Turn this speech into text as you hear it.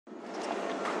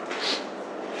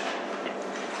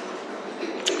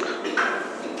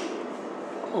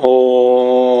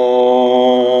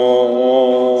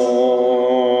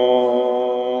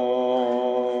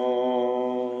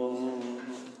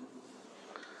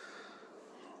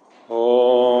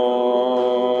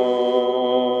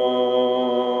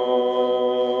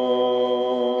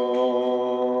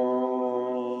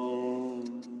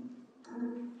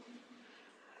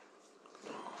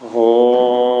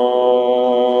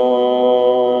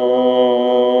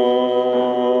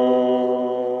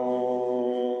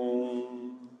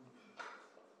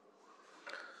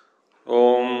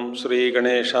श्री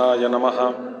गणेशाय नमः।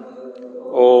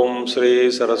 ओम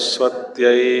श्री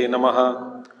सरस्वत्यै नमः।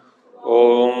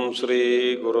 ओम श्री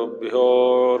गुरुभ्यो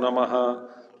नमः।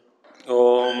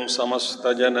 ओम समस्त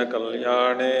जन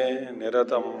कल्याणे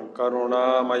निरतं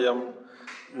करुणामयं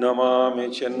नमामि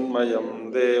चिन्मयं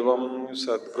देवं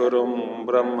सद्गुरुं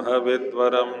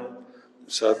ब्रह्मविद्वरं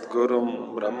सद्गुरुं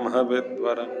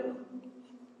ब्रह्मविद्वरम्।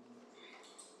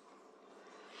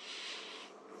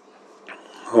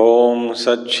 ओम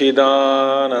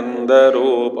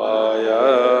सच्चिदानंदरूपाय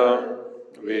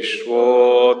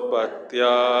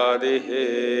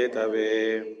विश्वोत्पत्त्यादिहेतवे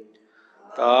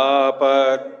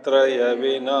तापत्रय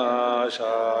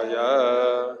विनाशाय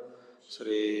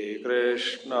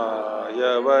श्रीकृष्णाय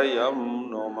वयं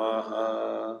नुमः।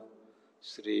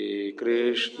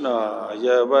 श्रीकृष्णाय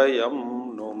वयं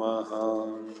नुमः।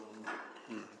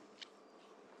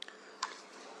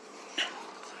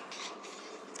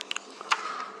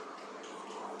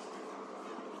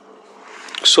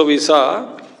 So we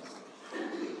saw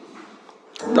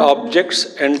the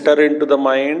objects enter into the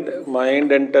mind,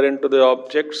 mind enter into the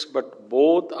objects, but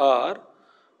both are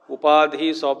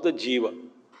upadhis of the jiva.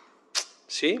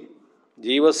 See,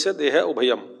 jivasya deha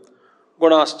ubhayam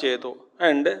gunascheto.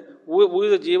 And who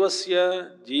is the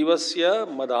jivasya? Jivasya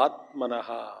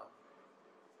madatmanaha.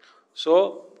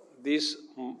 So this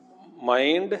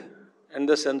mind and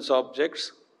the sense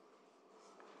objects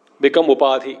become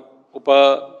upadhi.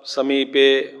 Upa,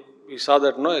 Samipe, we saw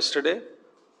that no yesterday.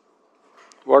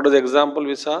 What is the example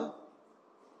we saw?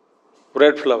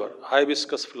 Red flower,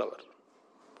 hibiscus flower.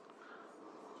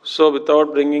 So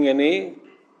without bringing any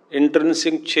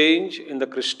intrinsic change in the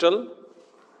crystal,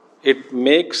 it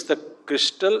makes the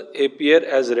crystal appear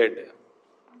as red.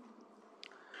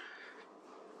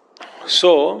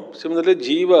 So similarly,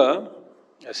 Jiva,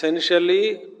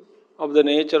 essentially of the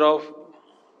nature of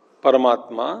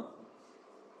Paramatma,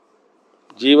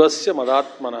 Jivasya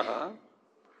madatmanaha,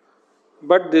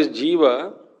 but this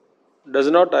Jiva does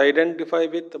not identify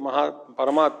with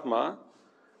Paramatma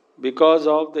because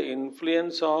of the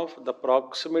influence of the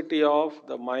proximity of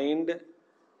the mind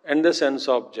and the sense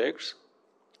objects,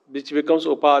 which becomes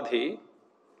upadhi,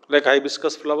 like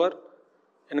hibiscus flower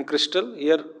and crystal.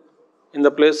 Here, in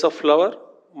the place of flower,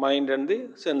 mind and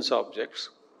the sense objects.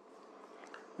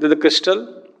 The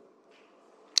crystal,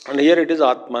 and here it is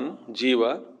Atman,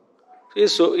 Jiva. He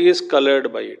is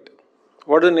colored by it.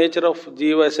 What is the nature of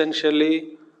Jiva?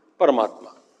 Essentially,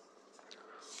 Paramatma.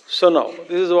 So now,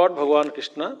 this is what Bhagavan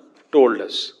Krishna told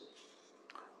us.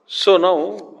 So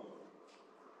now,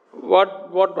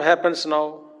 what happens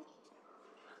now?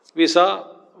 We saw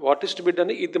what is to be done.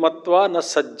 Itimatva na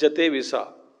sajjate visa.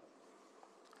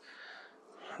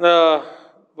 The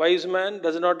wise man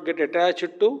does not get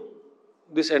attached to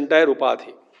this entire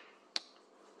upadhi.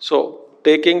 So,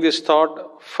 taking this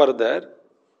thought further,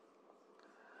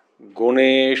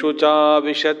 Guneshu cha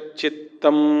vishat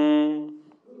chittam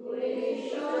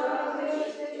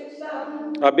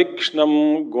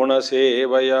abhikshnam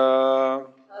gunasevaya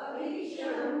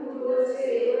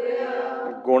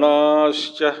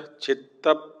gunascha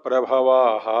chitta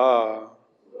prabhavaha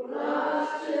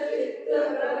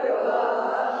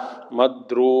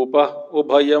madrupa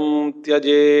ubhayam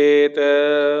tyajet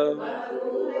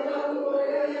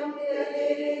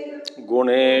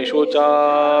Guneshu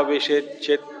cha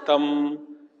vishitchittam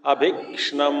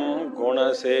abhikshnam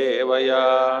gunasevaya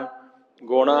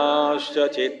gunascha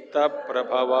chitta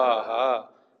prabhavaha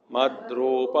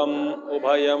madrupam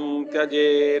ubhayam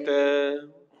tyajet.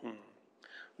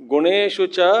 Guneshu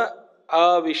cha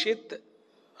avishit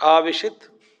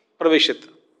pravishit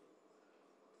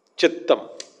chittam.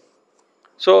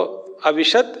 So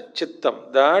avishat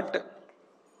chittam, that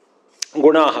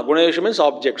gunaha, guneshu means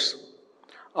objects.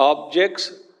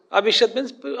 Objects, avishat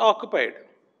means occupied.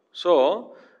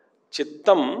 So,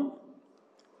 chittam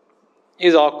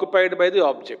is occupied by the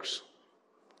objects.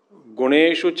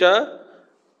 Guneshu cha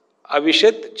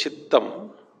avishat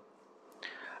chittam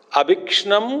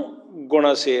abhikshnam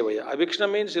gunasevaya.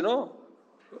 Abhikshnam means,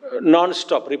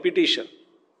 non-stop, repetition.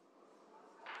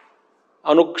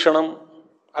 Anukshanam,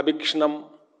 abhikshnam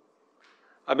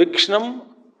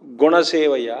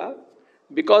gunasevaya.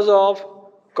 Because of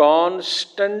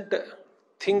constant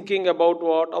thinking about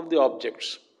what? Of the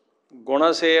objects. Guna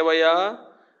sevaya,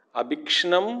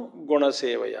 abhikshnam guna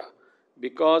sevaya.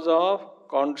 Because of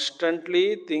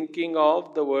constantly thinking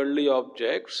of the worldly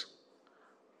objects,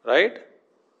 right?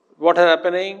 What is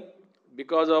happening?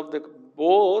 Because of the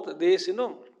both these,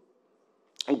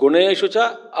 guneshu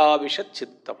cha avishat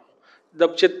chittam. The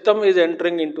chittam is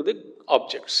entering into the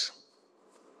objects.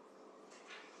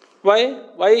 Why?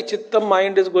 Why chittam,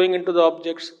 mind, is going into the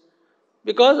objects?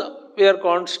 Because we are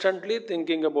constantly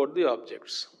thinking about the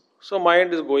objects. So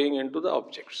mind is going into the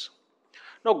objects.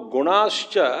 Now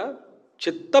gunascha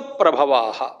chitta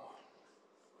prabhavaha.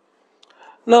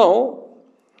 Now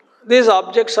these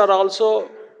objects are also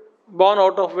born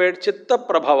out of where? Chitta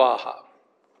prabhavaha.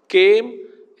 Came,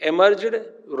 emerged,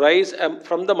 rise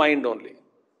from the mind only.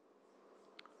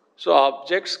 So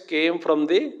objects came from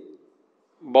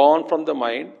born from the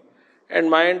mind, and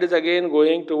mind is again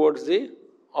going towards the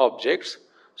objects.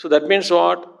 So that means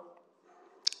what?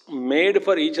 Made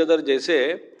for each other,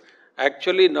 jaise.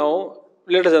 Actually now,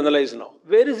 let us analyze now.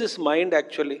 Where is this mind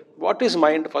actually? What is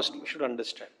mind? First we should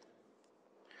understand.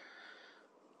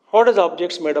 What is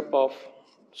objects made up of?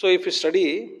 So if you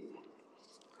study,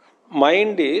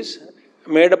 mind is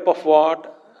made up of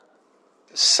what?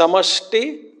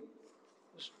 Samashti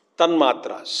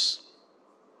tanmatras.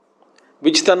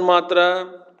 Which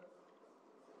tanmatra?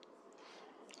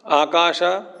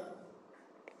 Akasha,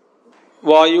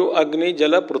 Vayu, Agni,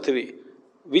 Jala, Prithvi.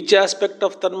 Which aspect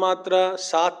of tanmatra?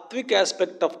 Sattvic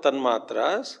aspect of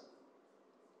tanmatras.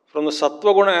 From the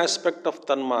Sattva-guna aspect of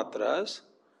tanmatras,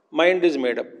 mind is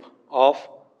made up of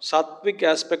Sattvic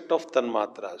aspect of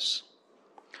tanmatras.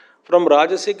 From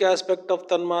Rajasic aspect of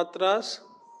tanmatras,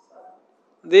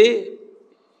 the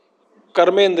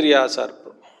Karmendriyas are.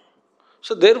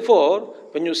 So therefore,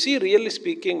 when you see really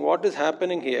speaking what is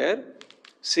happening here,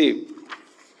 see,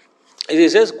 it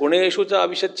says, Guneshu cha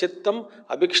avishat chittam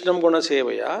abhikshnam guna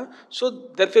sevaya. So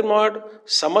therefore what?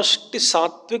 Samashti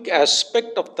sattvic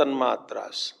aspect of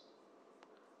tanmatras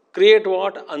create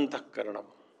what? Antakaranam.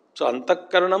 So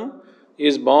Antakaranam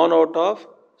is born out of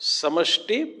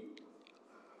Samashti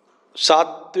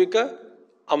Sattvika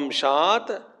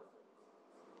Amshat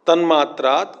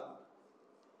Tanmatrat.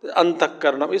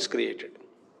 Antakaranam is created.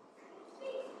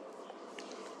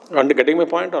 Are you getting my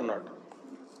point or not?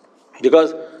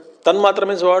 Because Tanmatra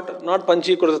means what? Not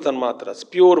Panchikruta Tanmatras,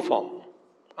 pure form,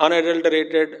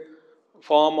 unadulterated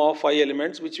form of 5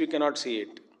 elements which we cannot see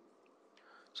it.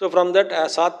 So from that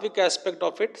sattvic aspect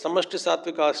of it, Samashti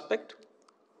sattvic aspect,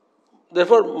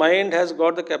 therefore mind has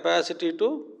got the capacity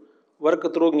to work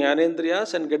through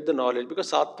Jnanendriyas and get the knowledge,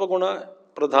 because Sattva Guna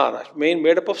Pradhana,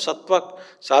 made up of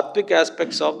sattvic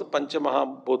aspects of the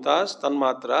Panchamahabhutas,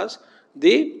 Tanmatras,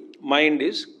 the mind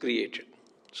is created.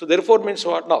 So therefore means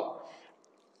what now?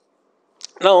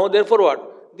 Now therefore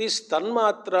what? These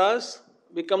Tanmatras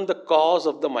become the cause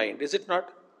of the mind, is it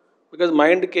not? Because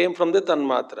mind came from the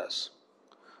Tanmatras.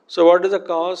 So what is the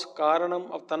cause?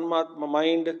 Karanam of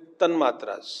mind,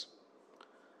 Tanmatras.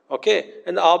 Okay,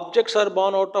 and the objects are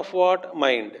born out of what?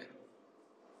 Mind.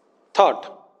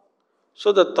 Thought.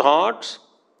 So the thoughts,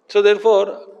 so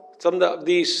therefore,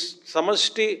 these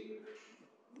Samashti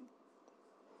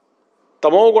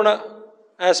Tamoguna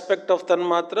aspect of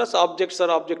Tanmatras, objects or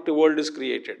objective world is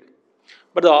created.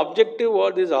 But the objective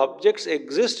world, these objects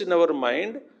exist in our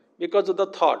mind because of the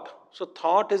thought. So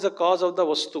thought is a cause of the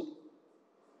Vastu.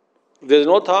 If there is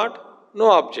no thought, no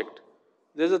object.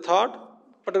 There is a thought,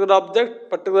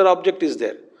 particular object is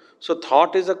there. So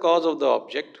thought is the cause of the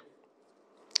object.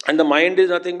 And the mind is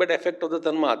nothing but effect of the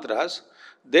Tanmatras.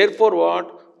 Therefore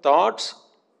what? Thoughts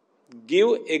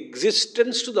give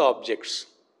existence to the objects.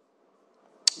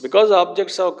 Because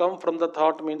objects have come from the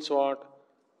thought means what?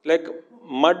 Like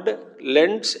mud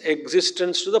lends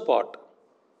existence to the pot.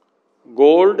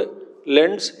 Gold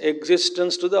lends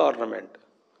existence to the ornament.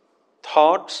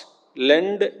 Thoughts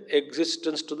lend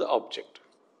existence to the object.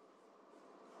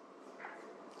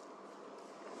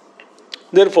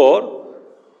 Therefore,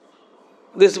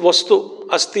 this vastu,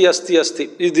 asti,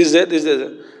 is this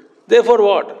there? Therefore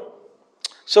what?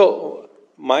 So,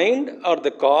 mind are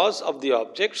the cause of the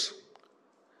objects,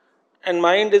 and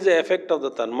mind is the effect of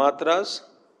the Tanmatras.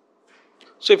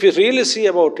 So if you really see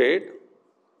about it,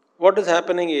 what is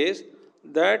happening is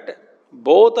that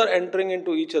both are entering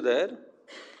into each other.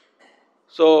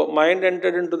 So mind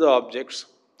entered into the objects,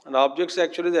 and objects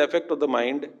actually the effect of the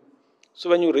mind. So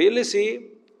when you really see,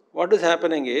 what is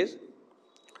happening is,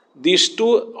 these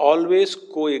two always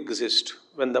coexist.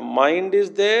 When the mind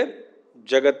is there,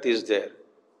 Jagat is there.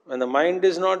 When the mind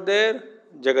is not there,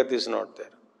 Jagat is not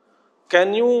there.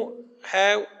 Can you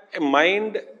have a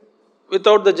mind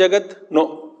without the Jagat?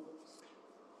 No.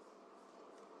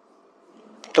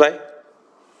 Try.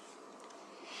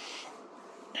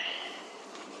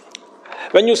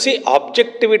 When you see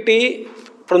objectivity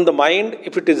from the mind,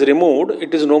 if it is removed,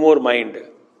 it is no more mind.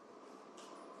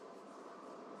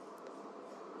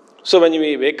 So when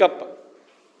we wake up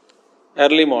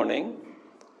early morning,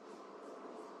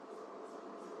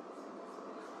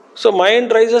 so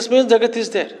mind rises means Jagat is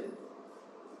there.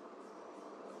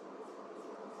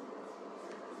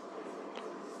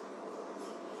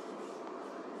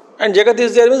 And Jagat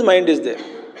is there means mind is there.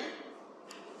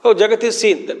 Oh, Jagat is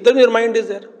seen, then your mind is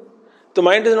there. If the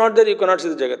mind is not there, you cannot see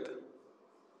the Jagat.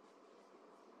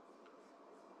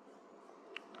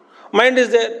 Mind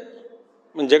is there,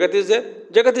 means Jagat is there.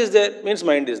 Jagat is there, means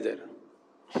mind is there.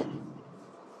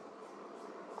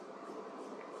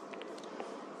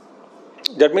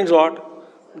 That means what?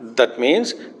 That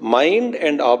means mind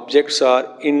and objects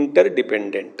are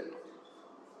interdependent.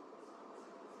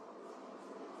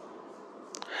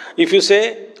 If you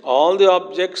say all the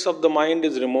objects of the mind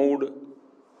is removed,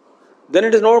 then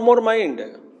it is no more mind.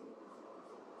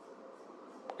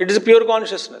 It is pure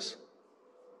consciousness.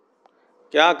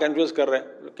 क्या confuse कर रहे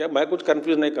हैं? क्या मैं कुछ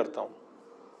confuse नहीं करता हूं.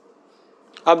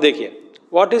 आप देखिए,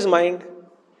 what is mind?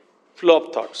 Flow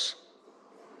of thoughts.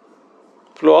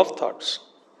 Flow of thoughts.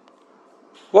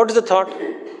 What is the thought?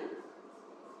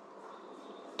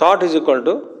 Thought is equal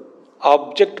to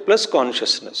object plus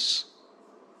consciousness.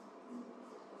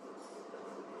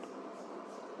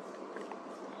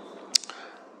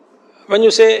 When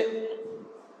you say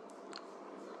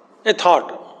a thought,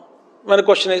 when the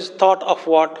question is thought of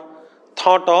what?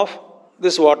 Thought of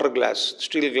this water glass,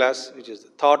 steel glass, which is the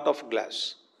thought of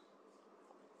glass.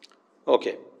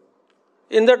 Okay.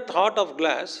 In that thought of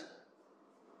glass,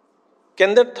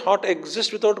 can that thought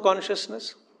exist without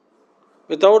consciousness?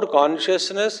 Without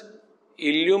consciousness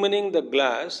illumining the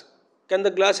glass, can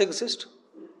the glass exist?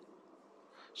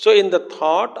 So in the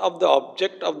thought of the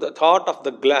object of the thought of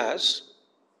the glass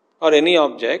or any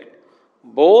object,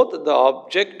 both the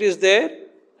object is there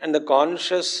and the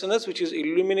consciousness which is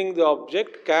illumining the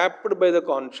object capped by the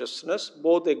consciousness,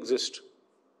 both exist.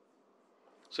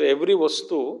 So every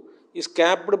vastu is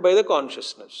capped by the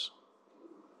consciousness.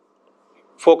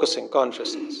 Focusing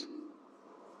consciousness.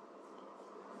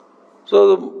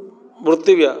 So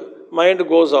Mritivya, mind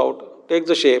goes out, takes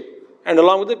the shape, and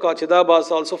along with the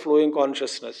Chidabhasa also flowing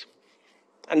consciousness.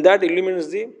 And that illumines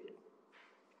the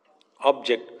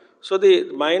object. So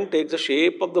the mind takes the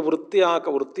shape of the vritti,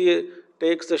 vritti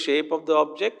takes the shape of the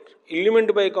object,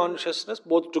 illumined by consciousness,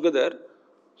 both together.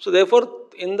 So therefore,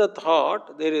 in the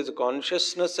thought, there is a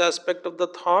consciousness aspect of the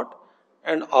thought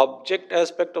and object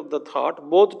aspect of the thought,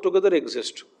 both together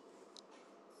exist.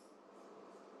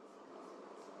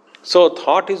 So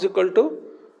thought is equal to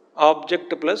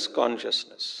object plus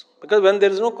consciousness. Because when there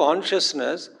is no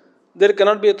consciousness, there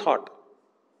cannot be a thought.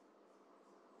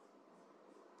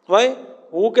 Why?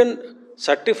 Who can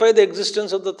certify the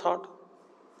existence of the thought?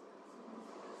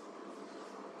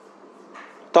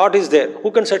 Thought is there.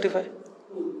 Who can certify?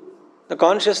 The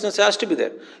consciousness has to be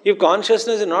there. If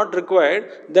consciousness is not required,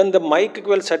 then the mic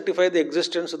will certify the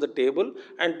existence of the table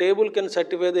and table can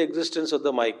certify the existence of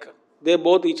the mic. They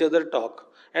both each other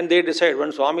talk and they decide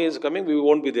when Swami is coming, we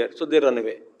won't be there. So they run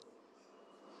away.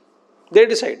 They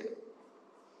decide.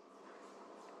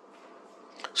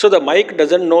 So the mic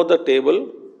doesn't know the table.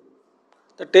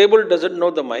 The table doesn't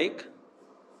know the mic.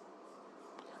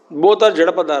 Both are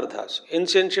jada padarthas.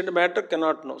 Insentient matter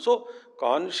cannot know. So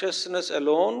consciousness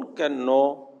alone can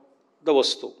know the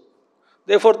vastu.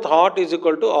 Therefore, thought is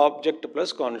equal to object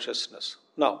plus consciousness.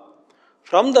 Now,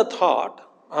 from the thought,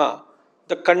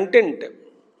 the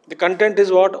content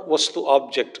is what? Vastu,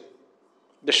 object.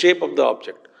 The shape of the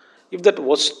object. If that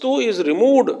vastu is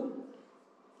removed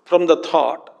from the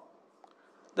thought,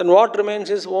 then what remains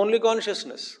is only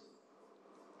consciousness.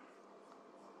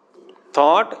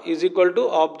 Thought is equal to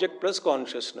object plus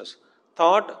consciousness.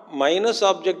 Thought minus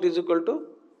object is equal to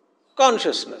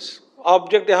consciousness.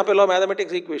 Object, यहाँ पे लो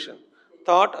mathematics equation.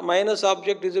 Thought minus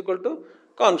object is equal to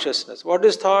consciousness. What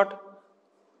is thought?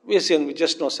 We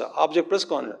just know, sir. Object plus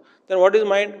consciousness. Then what is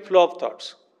mind? Flow of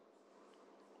thoughts.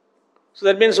 So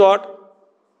that means what?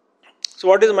 So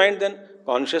what is mind then?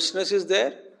 Consciousness is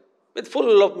there with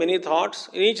full of many thoughts.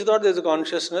 In each thought there is a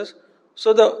consciousness.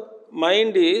 So the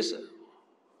mind is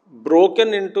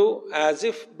broken into, as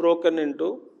if broken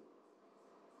into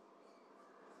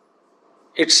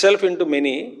itself into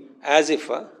many, as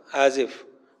if,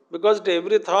 because to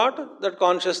every thought that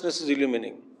consciousness is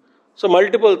illumining. So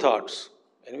multiple thoughts.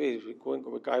 Anyway,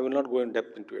 I will not go in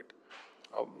depth into it,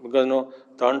 because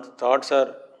thoughts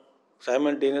are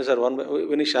simultaneous or one,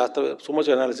 when Shastra, so much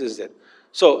analysis is there.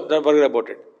 So, don't forget about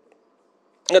it.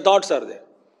 The thoughts are there.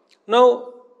 Now,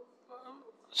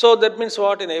 so that means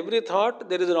what? In every thought,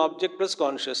 there is an object plus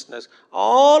consciousness.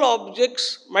 All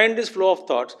objects, mind is flow of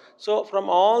thoughts. So, from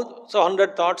all, so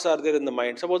 100 thoughts are there in the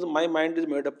mind. Suppose my mind is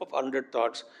made up of 100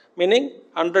 thoughts, meaning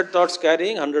 100 thoughts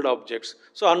carrying 100 objects.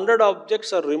 So, 100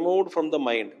 objects are removed from the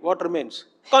mind. What remains?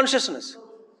 Consciousness.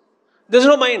 There is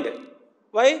no mind.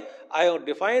 Why? I have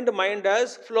defined mind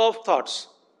as flow of thoughts.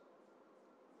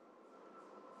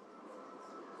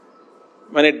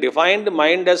 When I defined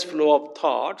mind as flow of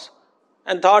thoughts,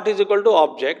 and thought is equal to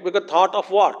object, because thought of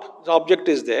what? The object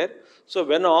is there. So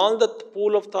when all the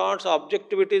pool of thoughts,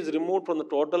 objectivity is removed from the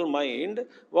total mind,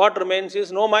 what remains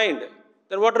is no mind.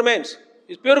 Then what remains?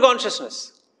 Is pure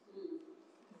consciousness.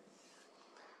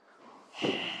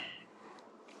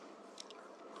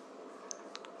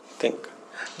 Think.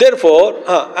 Therefore,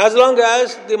 as long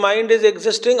as the mind is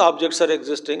existing, objects are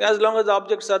existing. As long as the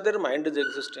objects are there, mind is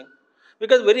existing.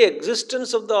 Because very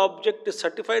existence of the object is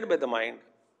certified by the mind.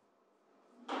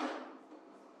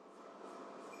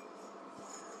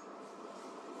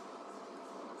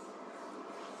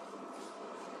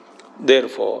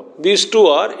 Therefore, these two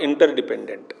are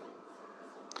interdependent.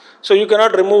 So you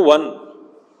cannot remove one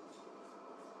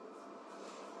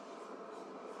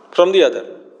from the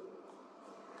other.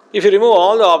 If you remove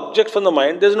all the objects from the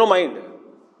mind, there is no mind.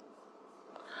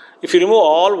 If you remove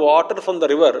all water from the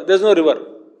river, there is no river.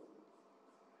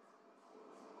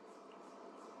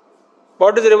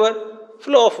 What is the river?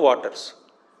 Flow of waters.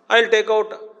 I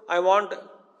want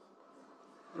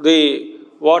the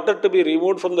water to be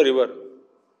removed from the river.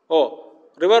 Oh,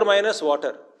 river minus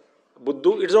water.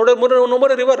 Buddhu, it's no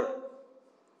more a river.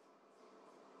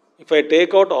 If I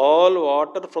take out all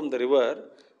water from the river,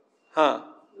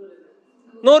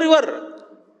 no river.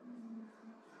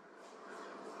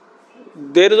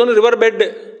 There is only river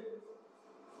bed.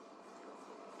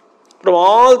 From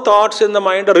all thoughts in the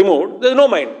mind are removed, there is no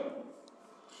mind.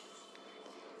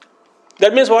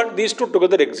 That means what? These two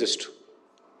together exist.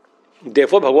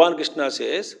 Therefore, Bhagavan Krishna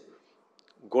says,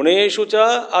 Guneshu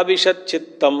cha abhishat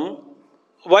chittam.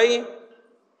 Why?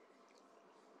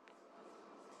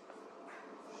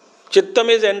 Chittam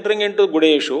is entering into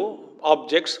Guneshu,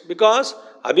 objects, because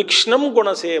abhikshnam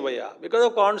gunasevaya. Because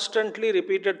of constantly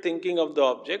repeated thinking of the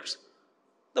objects,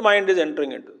 the mind is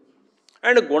entering into.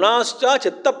 And gunascha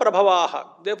chitta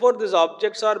prabhavaha. Therefore, these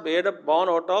objects are born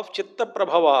out of chitta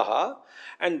prabhavaha.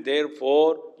 And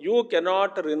therefore, you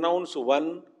cannot renounce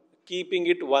one, keeping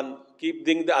it one,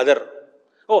 keeping the other.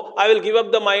 Oh, I will give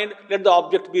up the mind, let the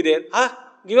object be there.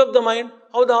 Give up the mind,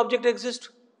 how the object exists?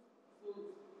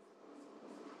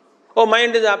 Oh,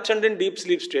 mind is absent in deep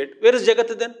sleep state. Where is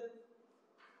Jagat then?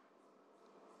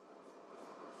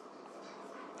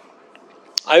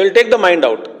 I will take the mind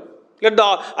out.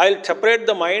 I will separate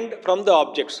the mind from the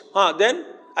objects. Then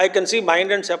I can see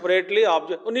mind and separately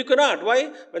object. Oh, you cannot.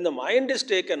 Why? When the mind is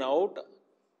taken out,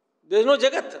 there is no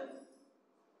Jagat.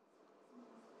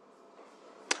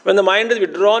 When the mind is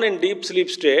withdrawn in deep sleep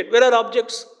state, where are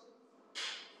objects?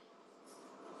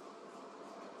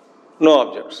 No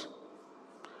objects.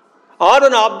 Or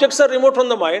when objects are removed from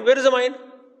the mind, where is the mind?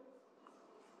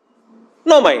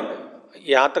 No mind.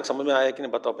 यहाँ तक समझ में आया कि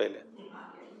नहीं बताओ पहले.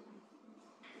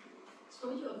 So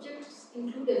which objects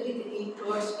include everything,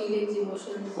 thoughts, feelings,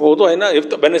 emotions? वो तो है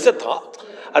ना. When I say thought,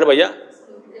 अरे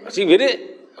भैया, see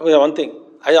one thing.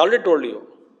 I already told you.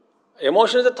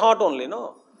 Emotion is a thought only,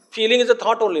 no. Feeling is a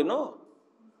thought only, no.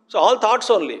 So all thoughts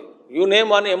only. You name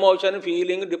one emotion,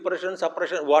 feeling, depression,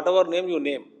 suppression, whatever name you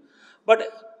name.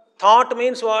 But thought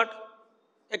means what?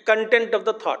 A content of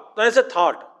the thought. When I say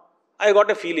thought, I got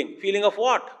a feeling. Feeling of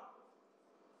what?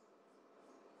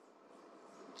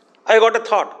 I got a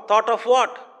thought. Thought of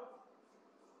what?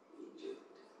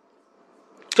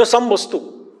 So some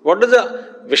vastu. What is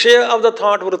the vishaya of the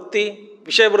thought? Vritti,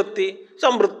 vishaya vritti.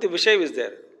 Some vritti, vishaya is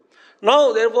there.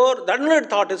 Now, therefore, that not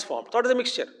thought is formed. Thought is a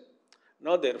mixture.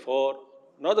 Now, therefore,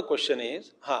 now the question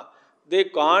is, they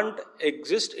can't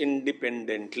exist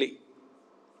independently.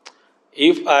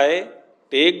 If I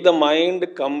take the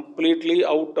mind completely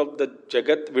out of the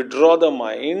Jagat, withdraw the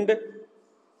mind,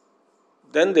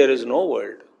 then there is no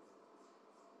world.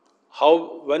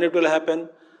 How, when it will happen?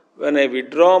 When I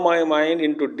withdraw my mind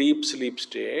into deep sleep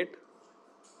state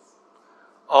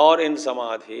or in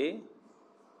Samadhi,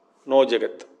 no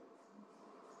Jagat.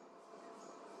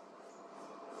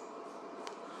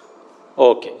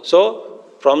 Okay, so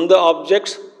from the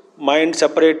objects, mind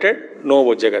separated, no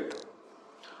Jagat.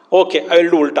 Okay, I will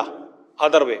do ulta.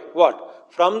 Other way. What?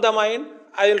 From the mind,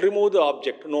 I will remove the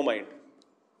object, no mind.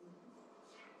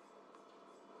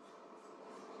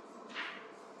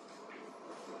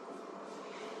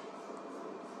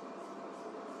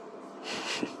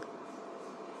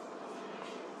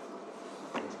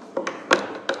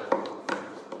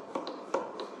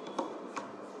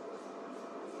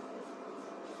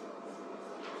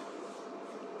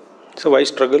 So why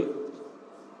struggle?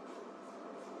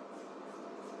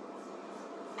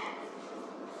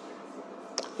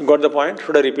 You got the point?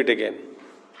 Should I repeat again?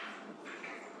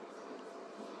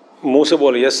 मुंह से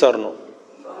बोलो yes और no.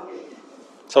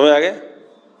 समझ आ गया?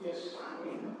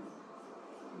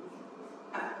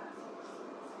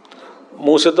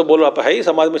 मुंह से तो बोलो आप है ही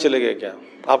समाज में चले गए क्या?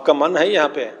 आपका मन है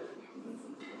यहाँ पे?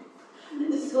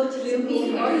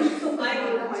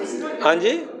 हाँ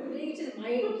जी.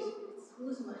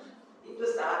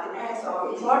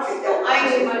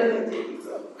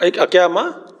 एक क्या माँ?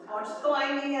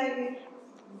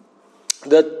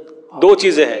 दो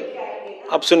चीजें हैं.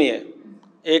 अब सुनिए,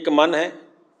 एक मन है.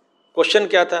 क्वेश्चन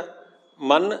क्या था?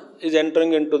 मन is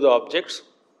entering into the objects,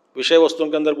 विषय वस्तुओं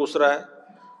के अंदर घुस रहा है,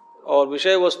 और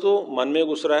विषय वस्तु मन में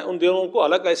घुस रहा है. उन दोनों को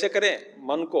अलग कैसे करें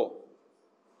मन को?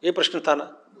 ये प्रश्न था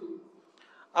ना.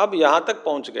 अब यहाँ तक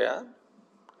पहुँच गया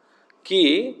कि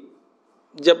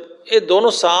जब ये दोनों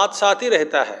साथ साथ ही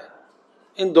रहता है,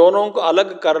 इन दोनों को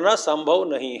अलग करना संभव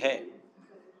नहीं है.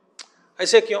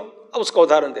 ऐसे क्यों? अब उसका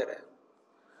उदाहरण दे रहे हैं.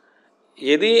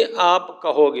 यदि आप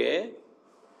कहोगे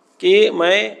कि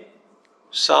मैं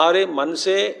सारे मन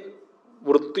से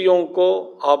वृत्तियों को,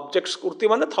 ऑब्जेक्ट्स, वृत्ति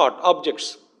माने थॉट,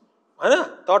 ऑब्जेक्ट्स है ना,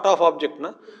 थॉट ऑफ ऑब्जेक्ट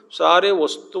ना, सारे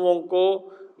वस्तुओं को,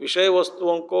 विषय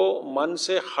वस्तुओं को मन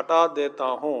से हटा देता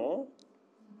हूं,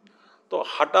 तो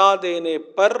हटा देने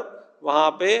पर वहां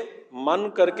पे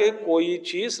मन करके कोई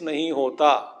चीज नहीं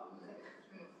होता.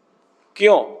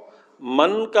 क्यों?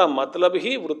 मन का मतलब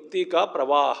ही वृत्ति का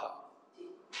प्रवाह.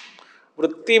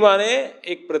 वृत्ति माने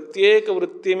एक प्रत्येक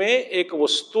वृत्ति में एक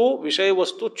वस्तु, विषय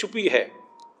वस्तु छुपी है.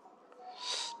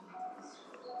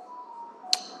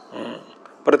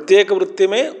 प्रत्येक वृत्ति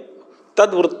में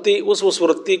तद वृत्ति, उस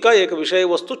वृत्ति का एक विषय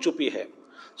वस्तु छुपी है.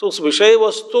 तो उस विषय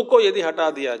वस्तु को यदि हटा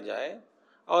दिया जाए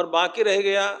और बाकी रह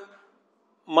गया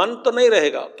मन, तो नहीं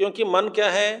रहेगा. क्योंकि मन क्या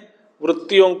है?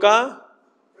 वृत्तियों का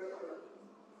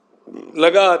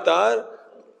लगातार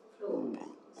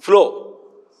फ्लो,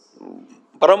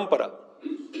 परंपरा,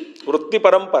 वृत्ति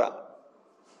परंपरा.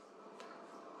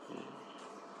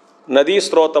 नदी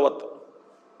स्रोतवत,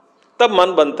 तब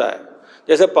मन बनता है.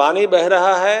 जैसे पानी बह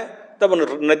रहा है तब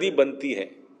नदी बनती है.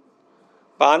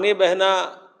 पानी बहना,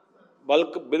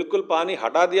 बिल्कुल पानी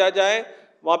हटा दिया जाए,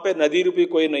 वहां पे नदी रूपी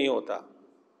कोई नहीं होता.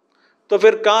 तो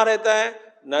फिर कहाँ रहता है?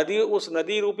 नदी, उस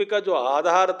नदी रूपी का जो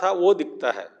आधार था वो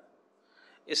दिखता है.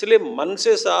 इसलिए मन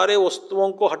से सारे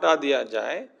वस्तुओं को हटा दिया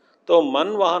जाए तो मन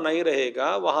वहाँ नहीं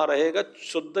रहेगा, वहाँ रहेगा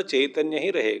शुद्ध चैतन्य ही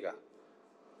रहेगा,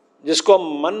 जिसको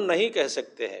हम मन नहीं कह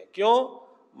सकते हैं. क्यों?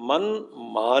 मन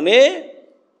माने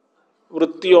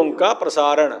वृत्तियों का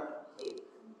प्रसारण.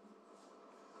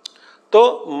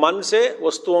 तो मन से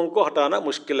वस्तुओं को हटाना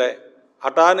मुश्किल है.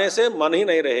 हटाने से मन ही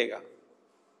नहीं रहेगा.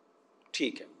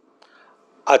 ठीक है.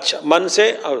 अच्छा, मन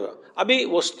से अभी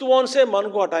वस्तुओं से मन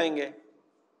को हटाएंगे.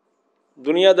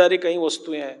 दुनियादारी कहीं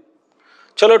वस्तुएं हैं,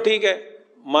 चलो ठीक है.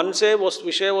 मन से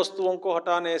विषय वस्तुओं को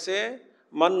हटाने से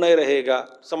मन नहीं रहेगा,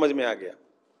 समझ में आ गया.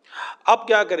 अब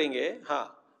क्या करेंगे?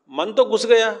 हाँ, मन तो घुस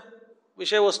गया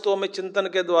विषय वस्तुओं में चिंतन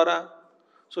के द्वारा.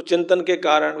 सो चिंतन के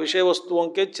कारण, विषय वस्तुओं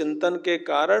के चिंतन के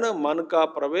कारण मन का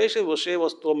प्रवेश विषय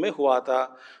वस्तुओं में हुआ था.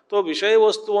 तो विषय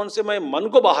वस्तुओं से मैं मन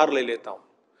को बाहर ले लेता हूँ.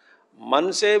 मन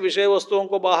से विषय वस्तुओं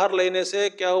को बाहर लेने से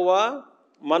क्या हुआ?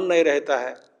 मन नहीं रहता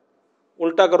है.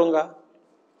 उल्टा करूँगा.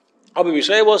 अब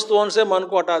विषय वस्तुओं से मन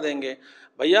को हटा देंगे.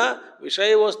 भैया,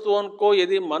 विषय वस्तुओं को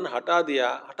यदि मन हटा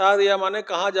दिया माने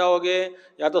कहाँ जाओगे?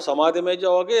 या तो समाधि में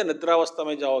जाओगे या निद्रावस्था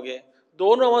में जाओगे.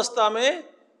 दोनों अवस्था में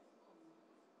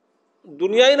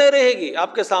दुनिया ही नहीं रहेगी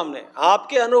आपके सामने.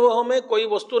 आपके अनुभव में कोई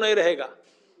वस्तु नहीं रहेगा.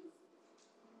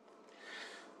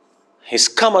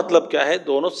 इसका मतलब क्या है?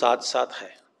 दोनों साथ साथ है.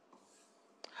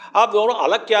 आप दोनों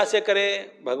अलग क्या से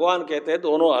करें? भगवान कहते हैं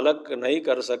दोनों अलग नहीं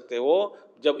कर सकते. वो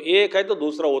जब एक है तो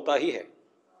दूसरा होता ही है.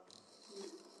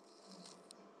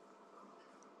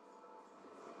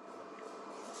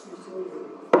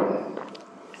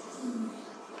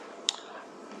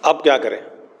 अब क्या करें?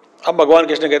 अब भगवान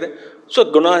कृष्ण कहते हैं सो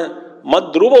गुना मत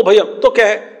ध्रुवो भयम. तो क्या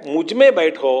है? मुझ में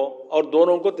बैठो और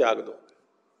दोनों को त्याग दो.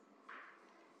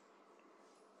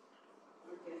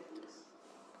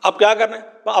 अब क्या करना है?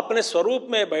 तो अपने स्वरूप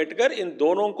में बैठकर इन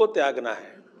दोनों को त्यागना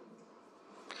है.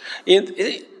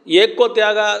 एक को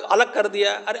त्यागा, अलग कर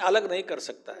दिया, अरे अलग नहीं कर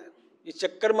सकता है. इस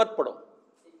चक्कर मत पड़ो.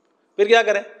 फिर क्या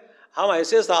करें? हम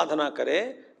ऐसे साधना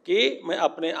करें कि मैं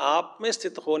अपने आप में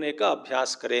स्थित होने का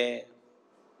अभ्यास करें.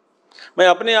 मैं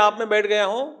अपने आप में बैठ गया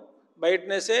हूं,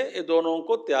 बैठने से ये दोनों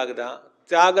को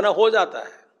त्यागना हो जाता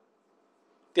है,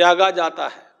 त्यागा जाता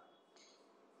है,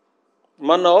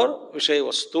 मन और विषय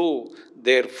वस्तु.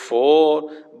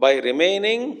 Therefore, by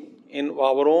remaining in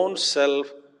our own self,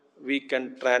 we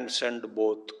can transcend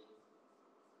both.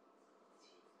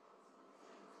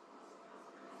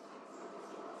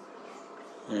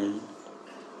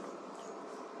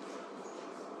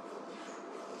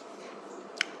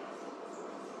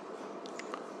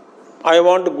 I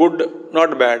want good,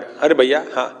 not bad. अरे भैया,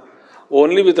 हाँ,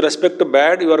 only with respect to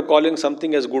bad you are calling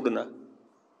something as good, na?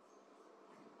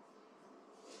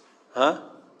 Huh?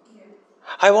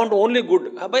 I want only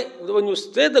good. When you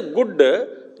say the good,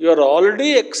 you are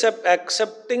already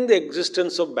accepting the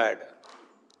existence of bad.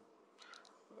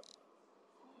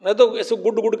 नहीं तो ऐसे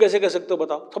good good कैसे कह सकते हो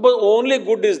बताओ? Suppose only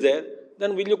good is there,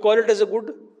 then will you call it as a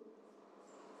good?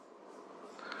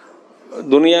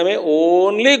 दुनिया में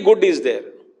only good is there,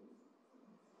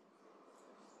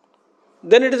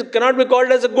 then it cannot be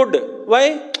called as a good. Why?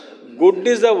 Good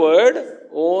is the word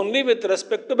only with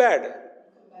respect to bad.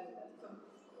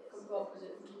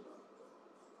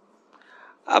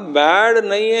 अब bad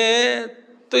नहीं है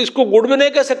तो इसको good भी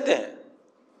नहीं कह सकते हैं.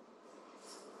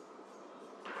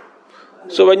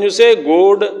 So when you say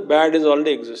good, bad is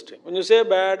already existing. When you say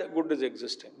bad, good is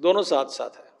existing. दोनों साथ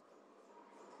साथ है.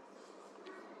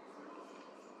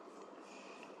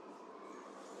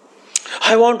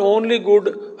 I want only good,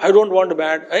 I don't want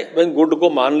bad. When good को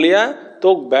मान लिया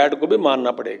तो bad को भी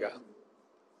मानना पड़ेगा.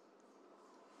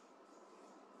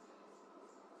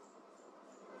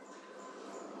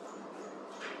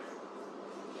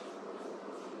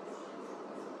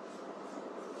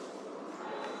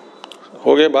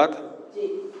 हो गई बात?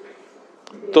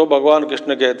 तो भगवान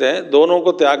कृष्ण कहते हैं दोनों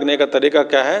को त्यागने का तरीका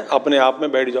क्या है? अपने आप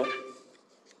में बैठ जाओ,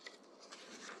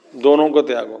 दोनों को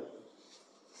त्यागो.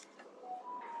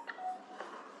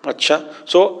 अच्छा,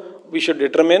 so we should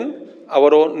determine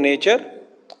our own nature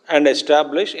and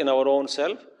establish in our own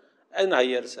self and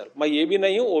higher self. मैं ये भी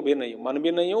नहीं हूँ, वो भी नहीं हूँ, मन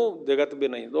भी नहीं हूँ, जगत भी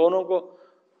नहीं. दोनों को,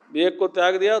 एक को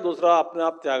त्याग दिया, दूसरा अपने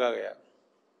आप त्यागा गया,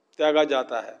 त्यागा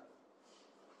जाता है.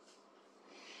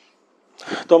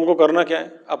 तो हमको करना क्या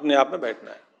है? अपने आप में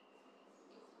बैठना है.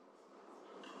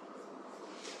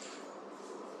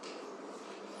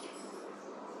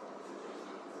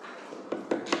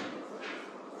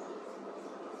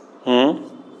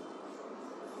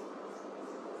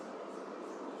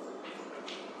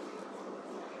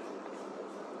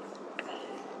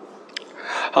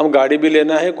 हम गाड़ी भी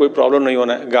लेना है, कोई प्रॉब्लम नहीं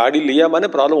होना है. गाड़ी लिया माने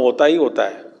प्रॉब्लम होता ही होता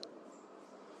है.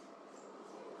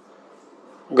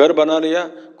 घर बना लिया,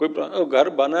 कोई घर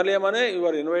बना लिया माने you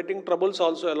are inviting troubles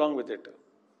also along with it.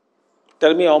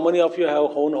 Tell me how many of you have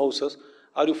own houses?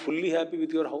 Are you fully happy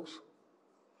with your house?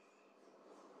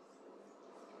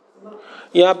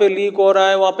 यहाँ पे लीक हो रहा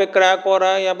है, वहाँ पे क्रैक हो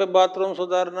रहा है, यहाँ पे बाथरूम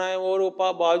सुधारना है, और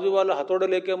बाजू वाला हथौड़े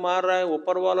लेके मार रहा है,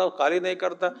 ऊपर वाला खाली नहीं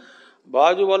करता,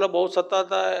 बाजू वाला बहुत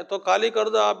सताता है, तो खाली कर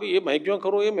दो आप. ये मैं क्यों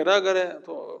करूँ, ये मेरा घर है.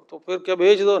 तो फिर क्या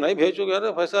भेज दो? नहीं भेजोगे,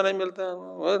 अरे पैसा नहीं मिलता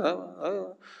है.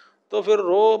 तो फिर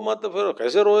रो मत. फिर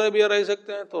कैसे रोए भी रह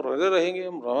सकते हैं? तो रोते रहेंगे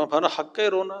हम. हमारा हक है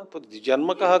रोना, तो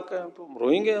जन्म का हक है, तो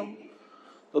रोएंगे हम,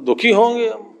 तो दुखी होंगे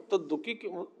हम. तो दुखी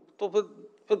तो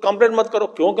फिर कंप्लेंट मत करो.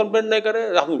 क्यों कंप्लेंट नहीं करे?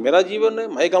 मेरा जीवन है,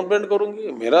 मैं कंप्लेंट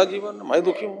करूंगी? मेरा जीवन, मैं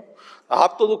दुखी हूँ,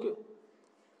 आप तो दुखी.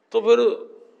 तो फिर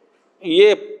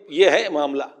ये है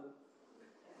मामला.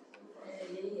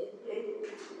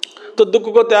 तो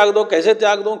दुख को त्याग दो. कैसे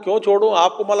त्याग दो? क्यों छोड़ो?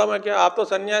 आपको मालूम है क्या? आप तो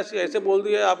सन्यासी, ऐसे बोल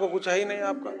दिए, आपको कुछ है ही नहीं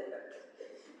आपका.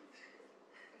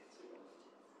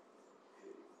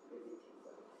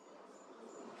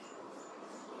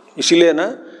 इसलिए ना,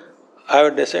 I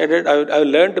have decided, I have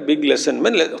learned a big lesson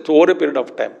over a period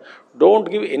of time. Don't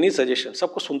give any suggestion.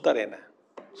 सबको सुनता रहना है,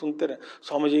 सुनते रहना.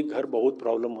 स्वामी जी घर बहुत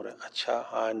प्रॉब्लम हो रहा है. अच्छा,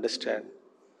 हाँ, understand,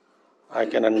 I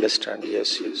can understand,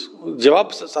 yes yes.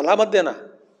 जवाब सलाह मत देना.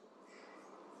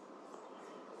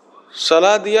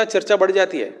 सलाह दिया चर्चा बढ़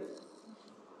जाती है.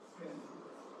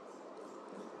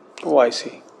 ओ आई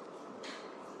सी.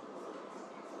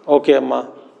 ओके अम्मा,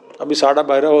 अभी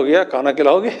 12:30 हो गया, खाना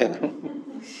खिलाओगे?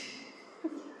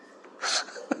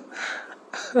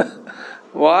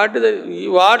 whatever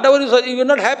you are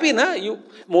not happy ना. you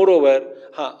moreover,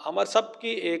 हाँ, हमारे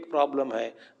सबकी एक प्रॉब्लम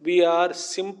है. we are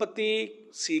sympathy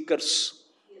seekers.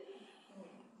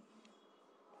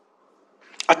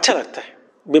 अच्छा लगता है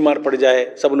बीमार पड़ जाए,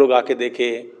 सब लोग आके देखे,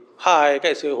 हाय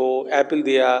कैसे हो, एप्पल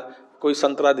दिया, कोई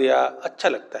संतरा दिया, अच्छा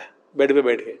लगता है बेड पे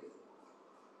बैठ के.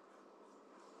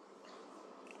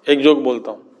 एक जोक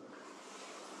बोलता हूँ.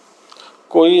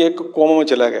 कोई एक कोमा में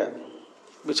चला गया,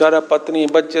 बेचारा पत्नी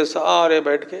बच्चे सारे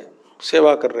बैठ के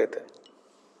सेवा कर रहे थे,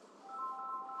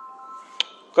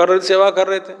 सेवा कर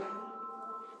रहे थे.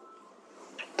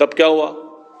 तब क्या हुआ?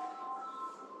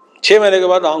 6 महीने के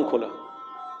बाद आंख खोला.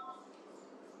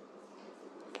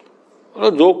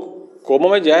 जो कोमा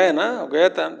में जाए ना, गया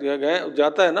था, गया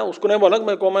जाता है ना, उसको नहीं बोला कि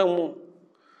मैं कोमा में हूँ।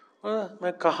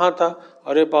 मैं कहाँ था?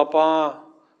 अरे पापा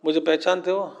मुझे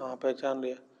पहचानते हो? हाँ पहचान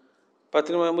लिया।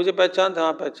 पत्नी में मुझे पहचानते?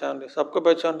 हाँ पहचान लिया। सबको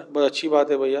पहचान लिया। बहुत अच्छी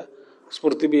बात है भैया,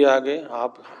 स्मृति भी आ गई।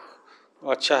 आप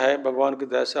अच्छा है, भगवान की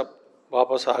दया से आप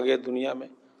वापस आ गए दुनिया में।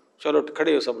 चलो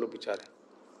खड़े हो सब लोग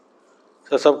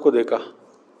बेचारे। सबको देखा,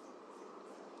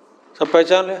 सब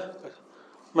पहचान लिया।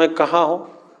 मैं कहाँ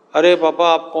हूँ? अरे पापा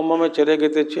आप कोमा में चले गए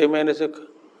थे 6 महीने से।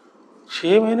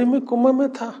 6 महीने में कोमा में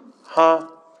था?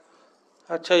 हाँ।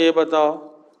 अच्छा ये बताओ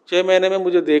 6 महीने में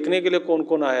मुझे देखने के लिए कौन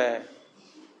कौन आया है?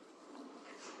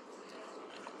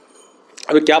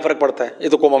 अभी क्या फर्क पड़ता है, ये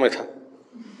तो कोमा में था।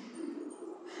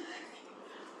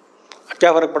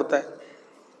 क्या फर्क पड़ता है?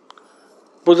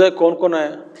 पूछा कौन कौन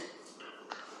आया?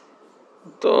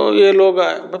 तो ये लोग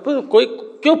आए। कोई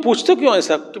क्यों पूछते, क्यों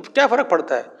ऐसा, क्या फर्क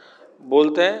पड़ता है?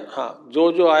 बोलते हैं हाँ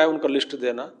जो जो आया उनका लिस्ट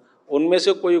देना। उनमें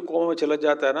से कोई कोमा में चला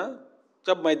जाता है ना,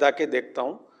 जब मैं जाके देखता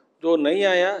हूँ। जो नहीं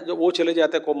आया, जो वो चले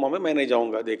जाते हैं कोमा में, मैं नहीं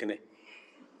जाऊंगा देखने।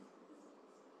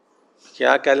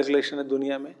 क्या कैलकुलेशन है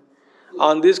दुनिया में।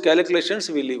 On this calculations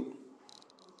we live.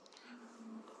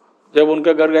 जब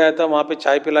उनके घर गया था वहां पे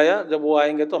चाय पिलाया, जब वो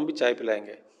आएंगे तो हम भी चाय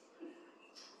पिलाएंगे।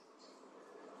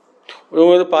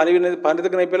 वो तो पानी भी नहीं, पानी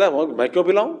तक नहीं पिला, मैं क्यों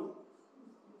पिलाऊं?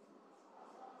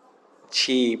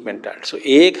 Cheap mentality. सो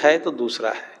एक है तो दूसरा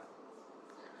है,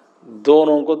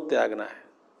 दोनों को त्यागना है।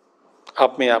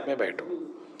 अपने आप में बैठो।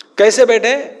 कैसे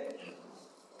बैठे?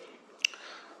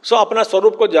 सो अपना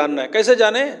स्वरूप को जानना है। कैसे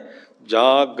जाने?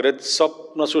 जागृत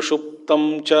स्वप्न सुषुप्तम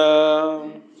च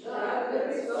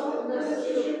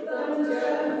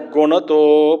गुणतो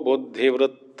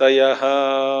बुद्धिवृत्तयः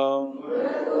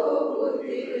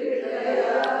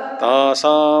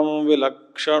तासां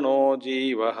विलक्षणो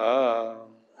जीवः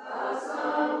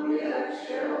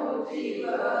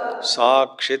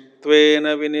साक्षित्वेन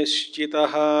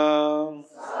विनिश्चितः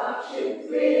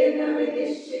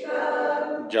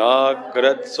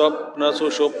जाग्रत् स्वप्न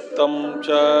सुषुप्तं च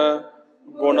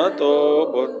गुणतो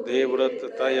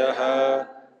बुद्धिवृत्तयः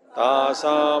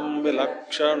तासां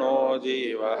विलक्षणो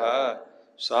जीवः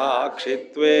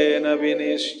साक्षित्वेन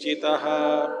विनिश्चितः।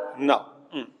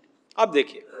 नाउ अब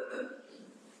देखिए,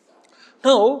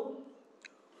 now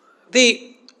the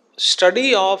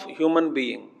study of human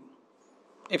being,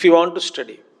 if you want to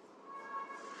study,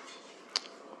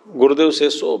 Gurudev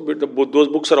says so, but those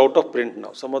books are out of print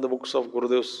now. Some of the books of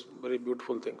Gurudev's, very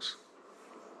beautiful things.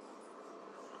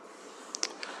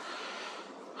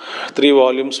 3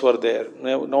 volumes were there.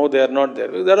 Now they are not there.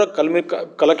 There are a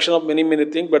collection of many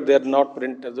things, but they are not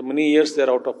printed. Many years they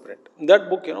are out of print. In that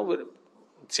book,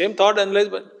 same thought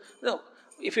analyzed, but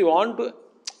if you want to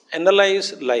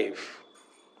analyze life,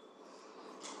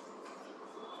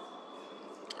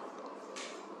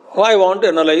 I want to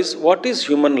analyze what is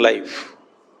human life.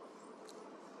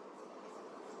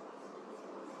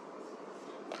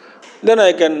 Then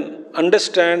I can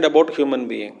understand about human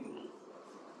being.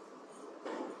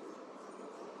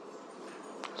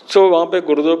 So वहाँ पे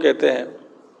गुरुदेव कहते हैं,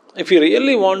 if you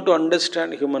really want to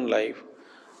understand human life,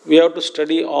 we have to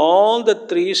study all the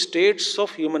 3 states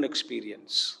of human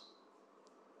experience,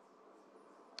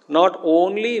 not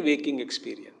only waking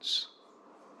experience.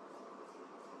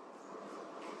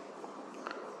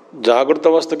 जागृत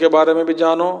अवस्था के बारे में भी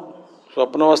जानो,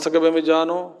 स्वप्न अवस्था के बारे में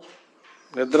जानो,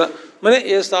 निद्रा, मैंने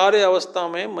ये सारे अवस्था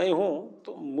में मैं हूँ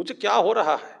तो मुझे क्या हो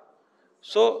रहा है।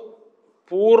 सो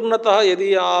पूर्णतः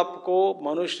यदि आपको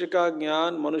मनुष्य का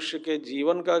ज्ञान, मनुष्य के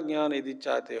जीवन का ज्ञान यदि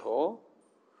चाहते हो,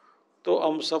 तो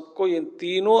हम सबको इन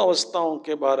तीनों अवस्थाओं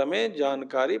के बारे में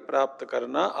जानकारी प्राप्त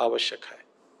करना आवश्यक है।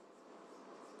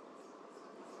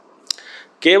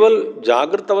 केवल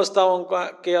जागृत अवस्थाओं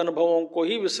के अनुभवों को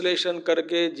ही विश्लेषण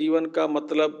करके जीवन का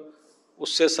मतलब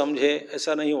उससे समझे,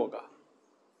 ऐसा नहीं होगा।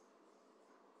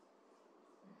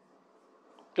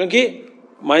 क्योंकि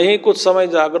मैं ही कुछ समय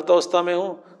जागृत अवस्था में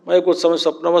हूँ, मैं कुछ समय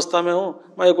स्वप्न अवस्था में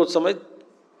हूँ, मैं कुछ समय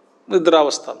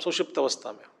निद्रावस्था, सुषुप्त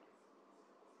अवस्था में हूँ।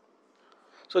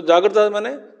 सो जागृत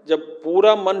माने जब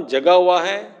पूरा मन जगा हुआ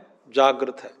है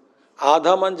जागृत है,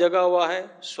 आधा मन जगा हुआ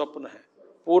है स्वप्न है,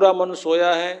 पूरा मन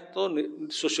सोया है तो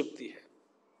सुषुप्ति है।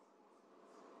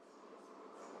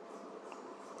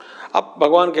 अब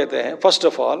भगवान कहते हैं, first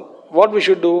of all what we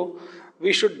should do,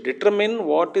 we should determine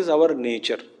what is our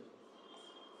nature.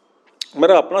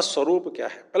 मेरा अपना स्वरूप क्या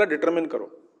है, पहले डिटरमिन करो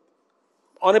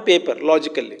on A paper,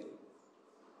 logically.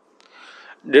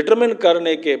 Determine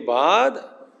करने के बाद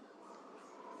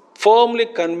firmly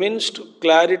convinced,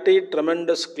 clarity,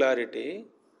 ट्रेमेंडस clarity,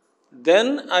 then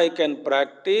I can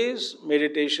practice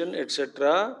meditation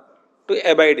etc. to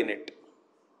abide in it.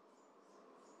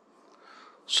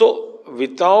 So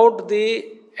without the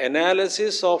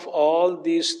analysis of all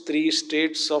these three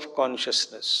states of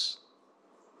consciousness,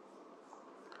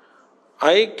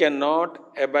 I cannot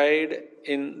abide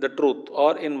in the truth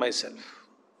or in myself.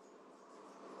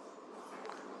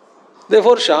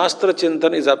 Therefore, Shastra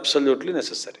Chintan is absolutely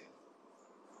necessary.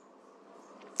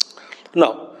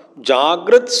 Now,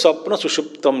 Jagrat Swapna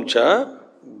Sushuptam cha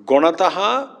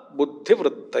Gunataha Buddhi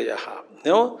Vrittayaha.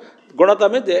 You know, Gunata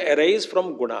means they arise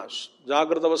from gunas.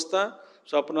 Jagrat Avastha,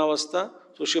 Swapna Avastha,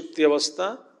 Sushupti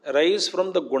Avastha arise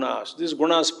from the gunas. These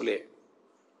gunas play.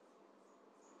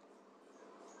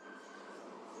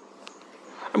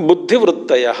 Buddhi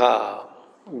Vrittayaha.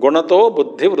 Gunato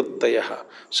Buddhi Vrittayaha.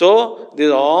 So,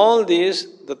 all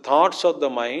these, the thoughts of the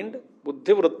mind,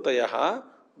 Buddhi Vrittayaha,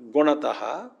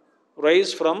 Gunataha,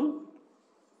 rise from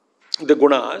the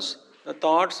gunas. The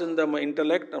thoughts in the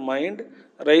intellect, the mind,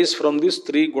 rise from these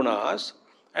three gunas,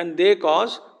 and they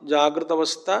cause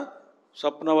Jagratavastha,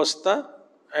 Sapnavastha,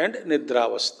 and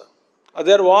Nidravastha.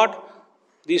 They are what?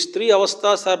 These three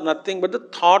avasthas are nothing but the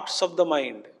thoughts of the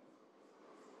mind.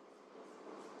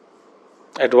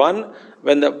 At one,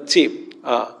 when what do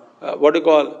you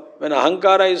call, when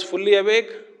Ahankara is fully awake,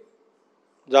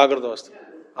 Jagratavastha.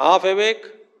 Half awake,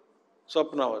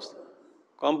 Swapnavastha.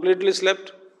 Completely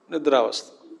slept,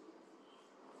 Nidravastha.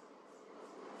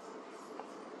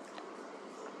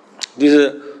 This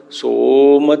is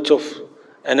so much of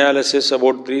analysis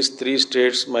about these three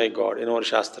states, my God, in our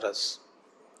Shastras.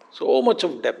 So much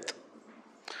of depth.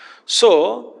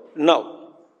 So, now,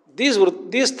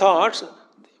 these thoughts,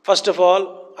 first of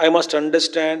all, I must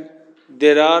understand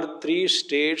there are three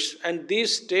states and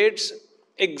these states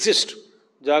exist.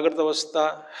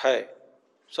 Jagratavastha hai,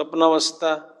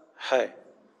 Sapnavastha hai,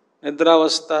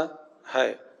 Nidravastha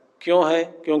hai. क्यों है?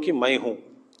 क्योंकि मैं हूं.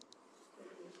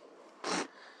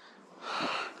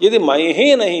 यदि मैं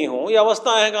ही नहीं हूं, ये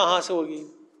अवस्था है कहां से होगी?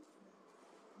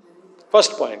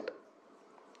 First point.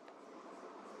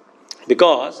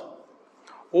 Because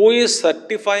who is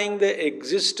certifying the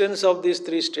existence of these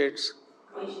three states?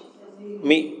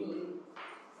 Me.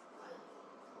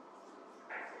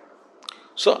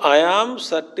 So I am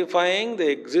certifying the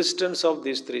existence of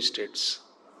these three states.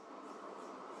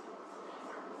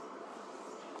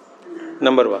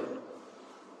 Number one.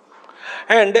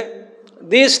 And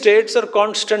these states are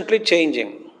constantly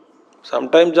changing.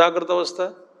 Sometimes Jagrata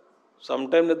Avastha,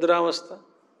 sometimes Nidra Avastha,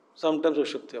 sometimes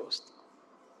Sushupti Avastha.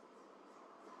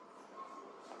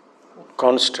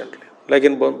 Constantly. Like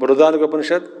in Brihadaranyaka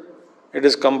Upanishad, it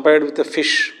is compared with a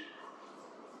fish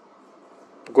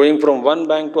going from one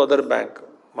bank to other bank.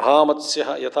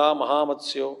 Mahamatsya yatha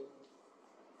mahamatsyo.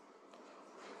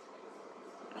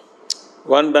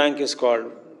 One bank is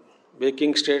called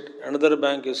waking state, another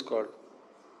bank is called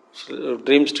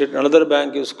dream state, another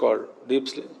bank is called deep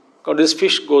sleep. This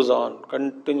fish goes on,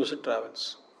 continuously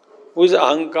travels. Who is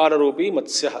Ahankara Rupi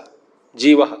Matsyaha,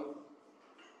 Jivaha.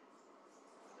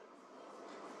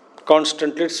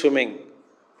 Constantly swimming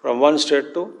from one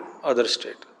state to other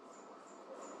state.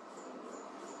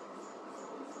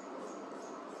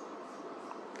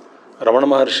 Ramana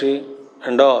Maharshi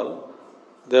and all,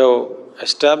 they have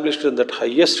established that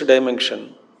highest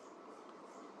dimension.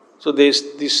 So they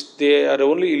are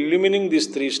only illumining these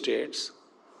three states.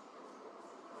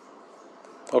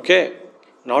 Okay.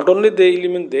 Not only they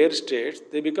illumine their states,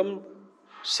 they become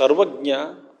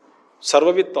Sarvajna,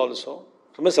 Sarvavit also.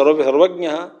 So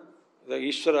Sarvajna, the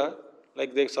Ishvara,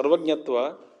 like the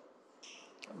Sarvajnatva.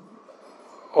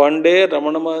 One day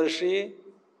Ramana Maharshi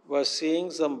was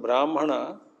seeing some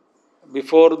Brahmana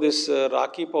before this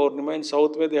Rakhi Purnima in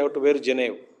South में they have to wear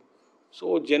Janev. So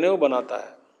वो Janev बनाता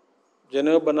है.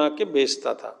 Janev बना के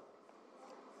बेचता था.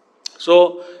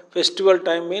 So festival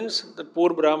time means that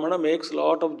poor Brahmana makes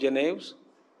lot of Janevs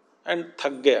and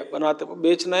थक गया. बनाते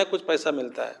बेचना है कुछ पैसा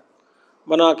मिलता है.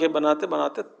 बना के बनाते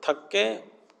बनाते थक के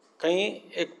कहीं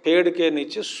एक पेड़ के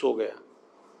नीचे सो गया.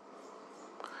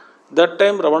 That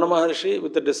time Ramana Maharshi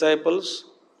with the disciples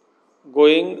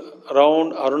going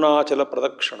around Arunachala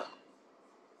Pradakshana.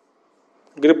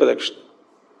 Giri Pradakshana.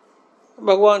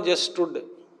 Bhagavan just stood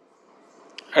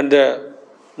and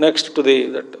next to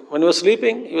that. When he was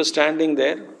sleeping, he was standing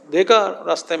there. Dekha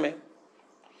raste mein.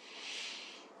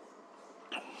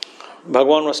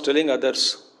 Bhagavan was telling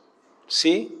others,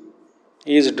 see,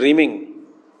 he is dreaming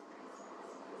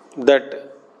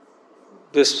that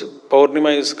this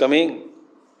Purnima is coming.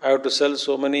 I have to sell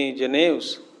so many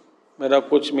Janevs. Mera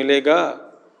kuch milega.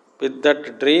 With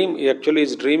that dream, he actually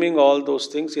is dreaming all those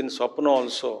things in Swapna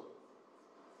also.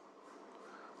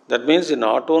 That means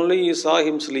not only he saw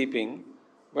him sleeping,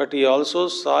 but he also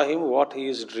saw him what he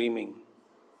is dreaming.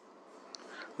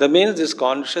 That means this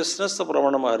consciousness of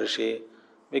Ramana Maharshi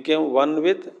became one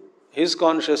with his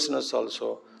consciousness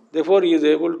also. Therefore, he is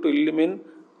able to illumine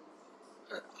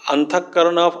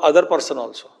anthakarana of other person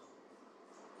also.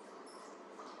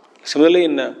 Similarly,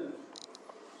 in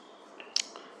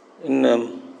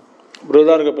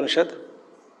Brihadaranyaka Upanishad,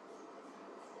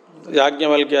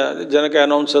 Yajnavalkya, Janaka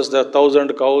announces the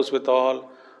 1,000 cows with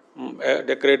all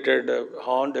decorated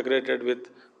horn, decorated with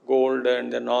gold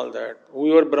and then all that.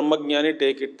 Whoever Brahmagyani,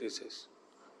 take it, this is.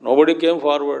 Nobody came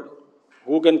forward.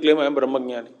 Who can claim I am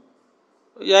Brahmagyani?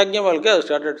 Yajnavalkya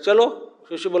started, chalo,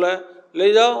 शिष्य बोला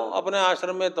ले जाओ अपने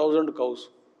आश्रम में 1,000 cows.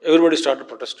 Everybody started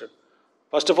protested.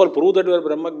 First of all, prove that you are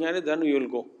Brahmagyani, then you will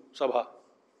go. Sabha.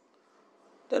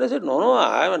 Then I said, no,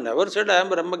 I have never said I am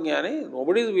Brahmagyani.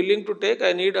 Nobody is willing to take.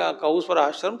 I need cows for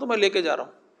ashram, तो मैं लेके जा रहा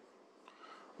हूँ.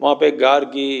 वहाँ पे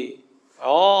Gargi,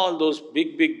 all those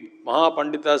big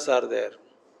Mahapanditas are there.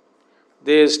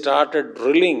 They started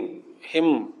drilling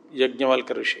him,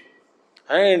 Yajnavalkya Rishi.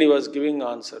 And he was giving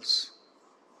answers.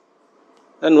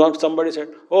 Then somebody said,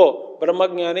 oh,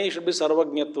 Brahmagyani should be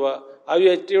Sarvajñatva. Have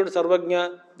you achieved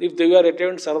Sarvajña? If you are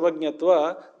achieved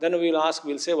Sarvajñatva, then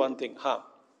we'll say one thing.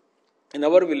 In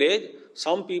our village,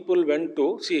 some people went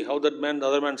to, see how the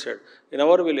other man said, in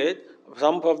our village,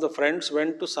 some of the friends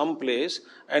went to some place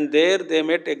and there they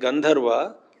met a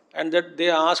Gandharva and that they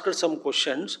asked some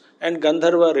questions and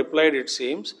Gandharva replied, it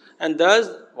seems. And thus,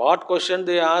 what question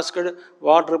they asked,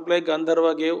 what reply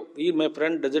Gandharva gave, my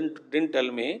friend didn't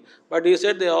tell me, but he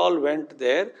said they all went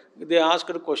there. They asked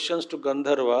questions to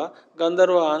Gandharva.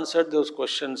 Gandharva answered those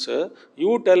questions.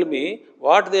 You tell me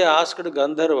what they asked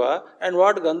Gandharva and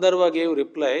what Gandharva gave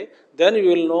reply, then you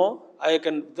will know. I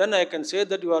can say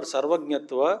that you are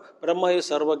Sarvajñatva, Brahma is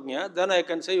Sarvajña, then I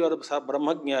can say you are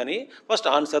Brahmagyani. First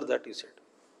answer that, he said.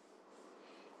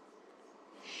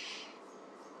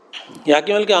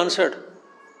 Yajnavalkya answered.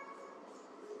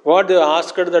 What they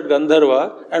asked that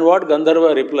Gandharva and what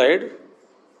Gandharva replied,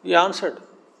 he answered.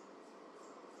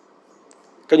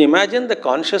 Can you imagine the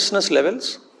consciousness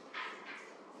levels?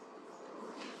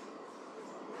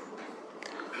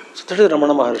 So that is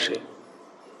Ramana Maharshi.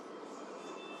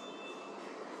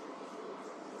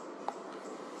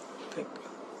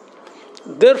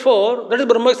 Therefore, that is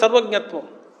Brahma Sarvajñatva.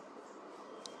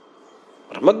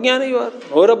 Brahmagyani you are,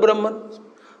 Nora Brahman.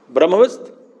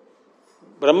 Brahmavist,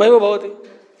 Brahmaiva bhavati,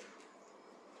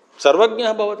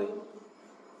 Sarvajñah bhavati.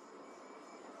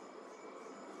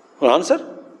 Answer?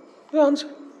 You answer.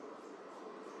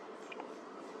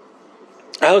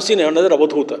 I have seen another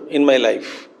Avadhuta in my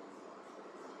life.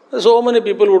 So many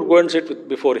people would go and sit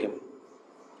before him.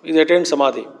 He attained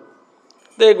Samadhi.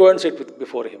 They go and sit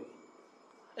before him.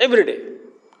 Every day.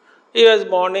 He has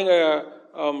morning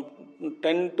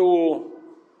 10 to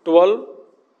 12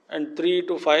 and 3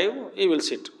 to 5, he will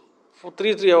sit. For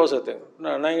 3 hours, I think.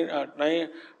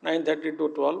 9:30 to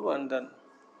 12 and then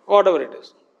whatever it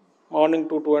is. Morning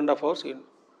to 2.5 hours.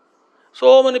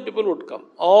 So many people would come.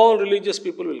 All religious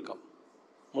people will come.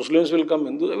 Muslims will come,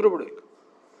 Hindus, everybody will come.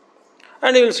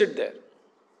 And he will sit there.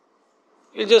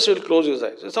 He just will close his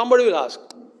eyes. Somebody will ask,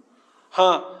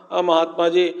 Mahatma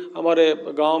ji,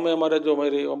 हमारे गांव में हमारे जो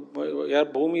मेरी यार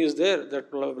भूमि is there,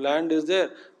 that land is there,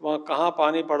 वहाँ कहाँ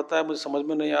पानी पड़ता है मुझे समझ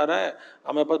में नहीं आ रहा है,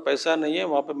 हमें पास पैसा नहीं है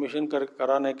वहाँ पे मिशन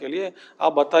कराने के लिए,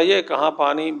 आप बताइए कहाँ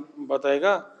पानी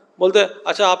बताएगा. बोलते हैं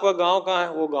अच्छा आपका गांव कहाँ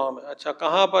है, वो गांव में. अच्छा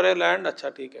कहाँ पर है लैंड, अच्छा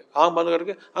ठीक है. आँख बंद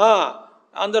करके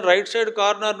on the right side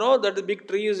corner, no, that the big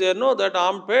tree is there, no, that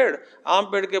आम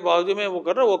पेड़ के बाजू में वो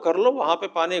कर लो वहाँ पे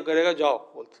पानी करेगा जाओ.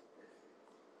 बोलते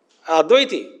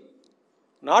अद्वैती.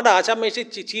 Not Achamesi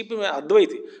cheap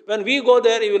Advaita. When we go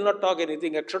there, he will not talk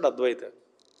anything except Advaita.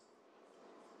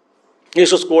 He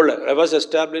should scold her. I was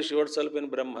establish yourself in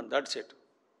Brahman. That's it.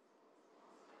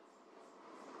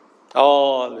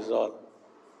 All is all.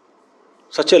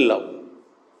 Such a love.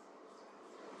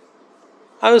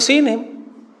 I have seen him.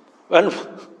 When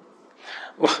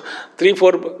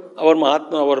 3-4 our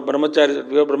Mahatma, our Brahmachari,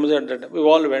 we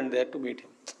all went there to meet him.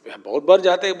 बहुत बार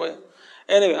जाते हैं.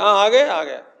 Anyway, आ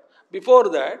गए. Before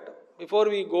that, before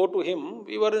we go to him,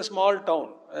 we were in a small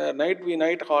town. We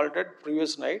night halted,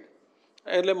 previous night.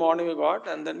 Early morning we got,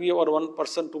 and then one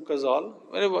person took us all.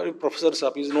 Professor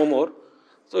Sahib is no more.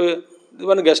 So,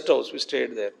 one guest house, we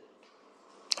stayed there.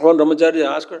 One Brahmachari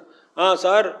asked,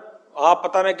 sir, आप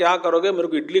पता नहीं क्या करोगे, मेरे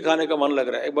को इडली खाने का मन लग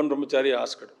रहा है. एक ब्रह्मचारी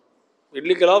आस्क्ड,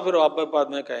 इडली खिलाओ फिर आप बाद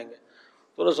में कहेंगे.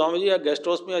 तो स्वामी जी गेस्ट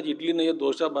हाउस में आज इडली नहीं है,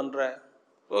 डोसा बन रहा है.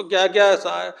 तो क्या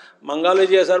मंगा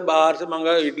लीजिए सर, बाहर से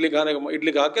मंगा इडली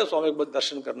खा के स्वामी को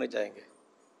दर्शन करने जाएंगे.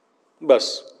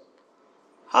 बस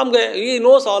हम गए. He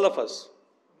knows all of us,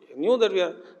 knew that we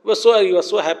was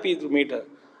so happy to meet her.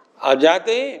 आप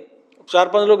जाते ही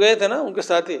 4-5 लोग गए थे ना उनके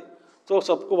साथ ही, तो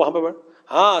सबको वहाँ पे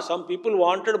Some people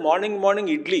wanted morning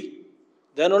idli.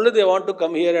 Then only they want to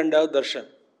come here and have darshan.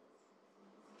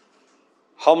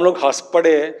 हम लोग हंस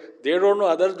पड़े. They don't know,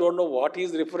 others don't know what he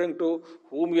is referring to,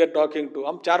 whom we are talking to.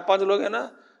 हम 4-5 लोग हैं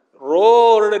ना,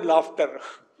 roared in laughter.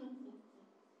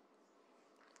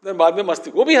 Then बाद में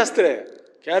मस्ती, वो भी हंसते रहे.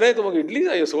 क्या रहे तुम इडली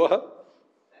चाहिए सुबह?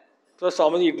 तो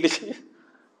स्वामी जी इडली चाहिए.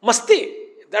 मस्ती.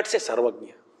 That's a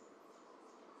सर्वज्ञ.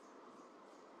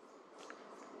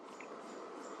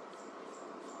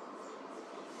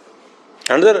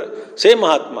 Another, same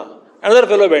Mahatma, another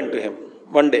fellow went to him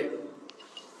one day.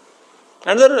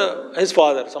 Another, his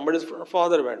father, somebody's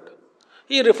father went.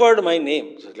 He referred my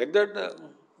name. So like that,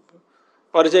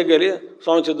 परिचय के लिए,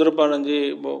 स्वामी चिद्रूपानंद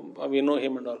जी, we know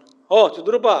him and all. Oh,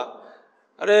 चिद्रूपा,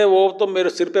 अरे वो तो मेरे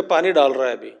सिर पे पानी डाल रहा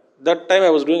है अभी. That time I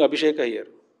was doing Abhishek here.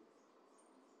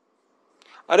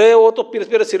 अरे वो तो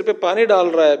मेरे सिर पे पानी डाल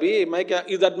रहा है अभी. मैं क्या,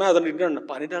 is that man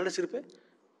पानी डाल रहा है सिर पे?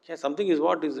 क्या something is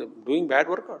what is doing bad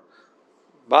work or?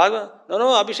 बाद में नो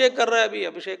अभिषेक कर रहा है अभी,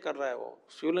 अभिषेक कर रहा है वो,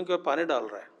 शिवलिंग के पानी डाल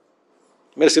रहा है,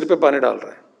 मेरे सिर पे पानी डाल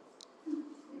रहा है.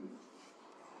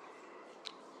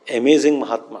 Amazing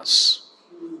Mahatmas.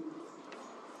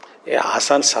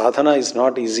 आसान साधना is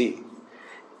not easy.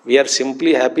 We are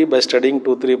simply happy by studying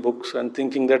 2-3 books and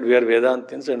thinking that we are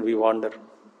Vedantins and we wander.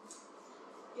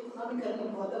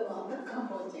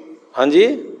 हाँ जी,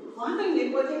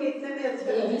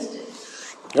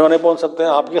 क्यों नहीं पहुंच सकते हैं?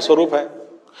 आपके स्वरूप है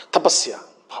तपस्या.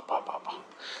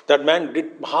 That man did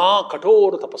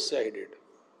कठोर तपस्या he did.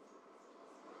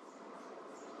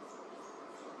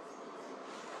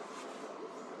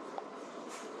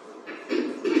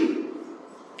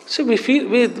 So we feel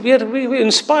we are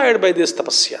inspired by this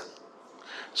tapasya.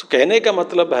 So कहने का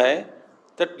मतलब है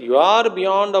that you are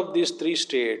beyond of these 3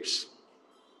 states.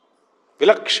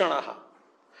 Vilakshanaha.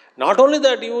 Not only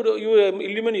that you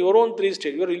illuminate your own 3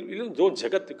 states, you are illuminating jo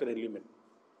jagat you can illuminate.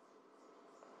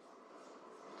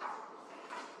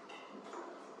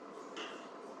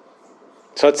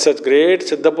 Such great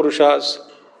Siddha Purushas,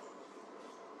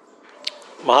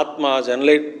 Mahatmas,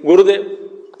 enlightened.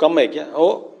 Gurudev, come hai kya?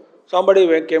 Oh. Somebody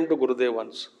came to Gurudev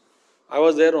once. I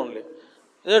was there only.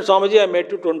 He said, Swamiji, I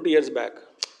met you 20 years back.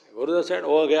 Gurudev said,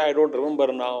 oh, okay, I don't remember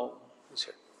now. He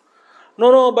said,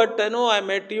 no, but I know I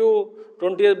met you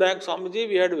 20 years back, Swamiji.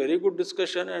 We had a very good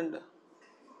discussion and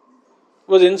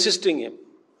was insisting him.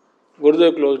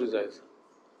 Gurudev closed his eyes.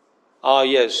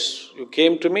 Yes, you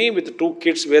came to me with 2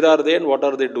 kids. Where are they and what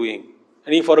are they doing?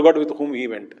 And he forgot with whom he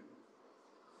went.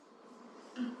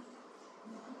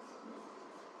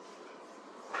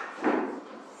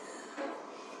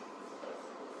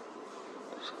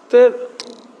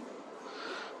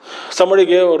 Somebody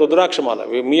gave Rudraksh Mala.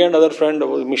 Me and other friend,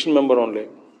 mission member only.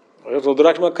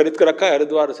 Rudraksh Mala खरीद के रखा है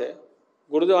हरिद्वार से.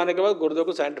 गुरुदेव आने के बाद गुरुदेव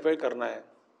को sanctify करना है.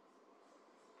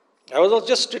 I was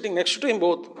just sitting next to him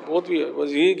both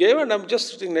he gave and I'm just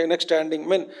sitting next standing,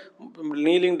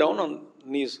 kneeling down on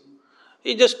knees.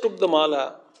 He just took the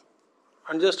mala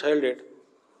and just held it.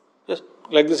 Just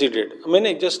like this he did.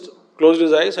 He just closed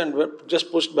his eyes and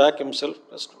just pushed back himself.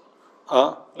 Just,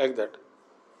 like that.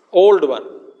 Old one.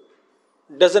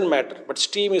 Doesn't matter. But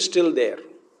steam is still there.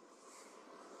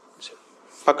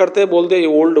 Pakarte bolde ye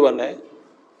old one hai.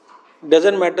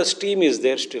 Doesn't matter. Steam is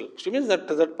there still. Steam means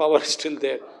that power is still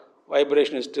there.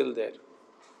 Vibration is still there.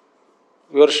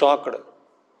 You are shocked.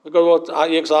 Because वो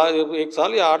एक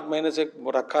साल या 8 महीने से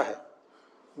रखा है.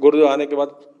 गुरुदेव आने के बाद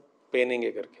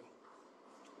पहनेंगे करके.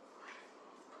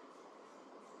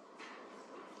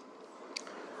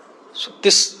 So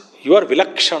this, you are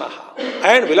vilakshanaha.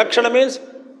 And vilakshana means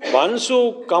once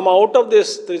you come out of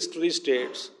these 3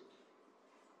 states,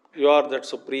 you are that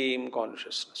supreme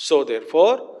consciousness. So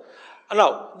therefore,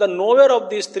 now the knower of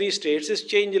these 3 states is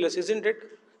changeless, isn't it?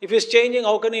 If he is changing,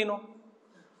 how can he know?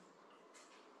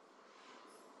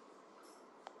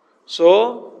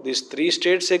 So these 3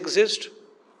 states exist.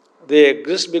 They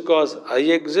exist because I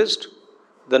exist.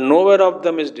 The knower of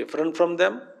them is different from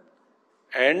them.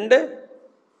 And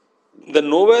the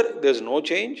knower, there is no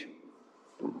change.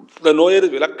 The knower is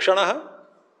vilakshanaha,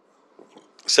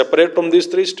 separate from these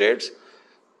 3 states.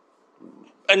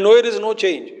 And knower is no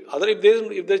change.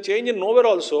 If there is change in knower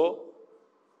also,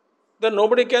 then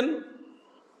nobody can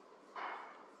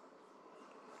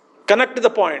connect the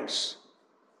points.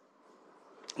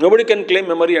 Nobody can claim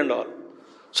memory and all.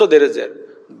 So there is there.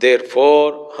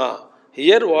 Therefore,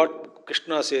 here what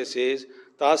Krishna says is,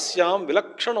 Tasyam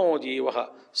vilakshano jivaha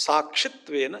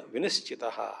sakshitvena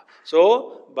vinischitaha.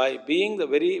 So, by being the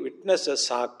very witness as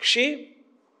sakshi,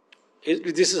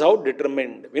 this is how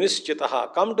determined.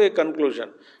 Vinischitaha. Come to a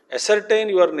conclusion. Ascertain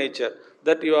your nature.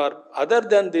 that you are other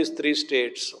than these three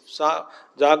states,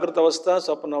 Jagrata Avastha,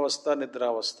 Sapna Avastha, Nidra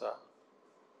Avastha,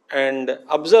 and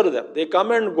observe them. They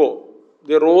come and go.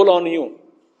 They roll on you.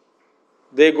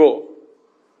 They go.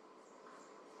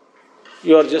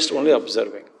 You are just only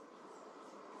observing.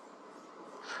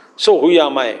 So, who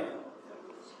am I?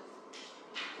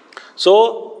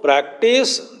 So,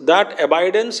 practice that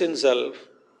abidance in self.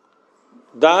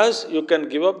 Thus, you can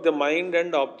give up the mind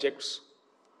and objects.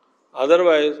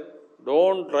 Otherwise,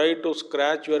 don't try to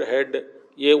scratch your head.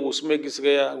 ये उसमें घुस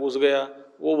गया,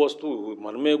 वो वस्तु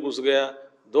मन में घुस गया,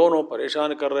 दोनों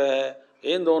परेशान कर रहे हैं,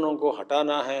 इन दोनों को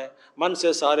हटाना है, मन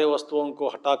से सारे वस्तुओं को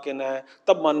हटा के ना है,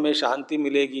 तब मन में शांति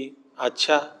मिलेगी.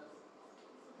 अच्छा,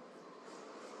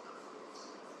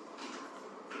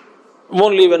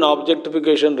 only when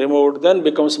objectification removed, then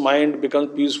mind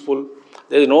becomes peaceful.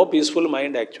 There is no peaceful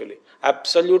mind actually.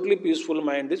 Absolutely peaceful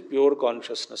mind is pure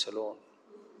consciousness alone.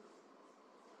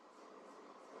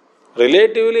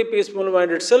 Relatively peaceful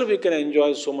mind itself, we can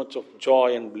enjoy so much of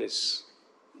joy and bliss.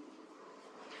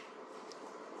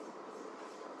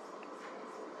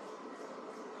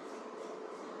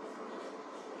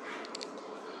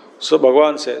 So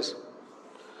Bhagavan says,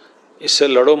 इससे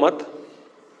लड़ो मत,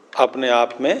 अपने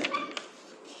आप में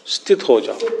स्थित हो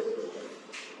जाओ.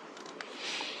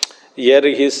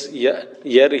 यर्हि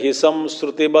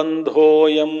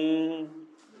संश्रुतिबन्धोऽयम्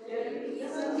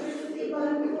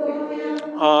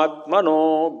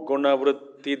आत्मनो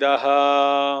गुणवृत्तिदः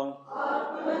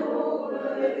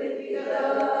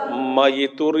मयि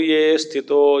तुर्ये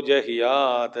स्थितो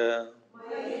जह्यात्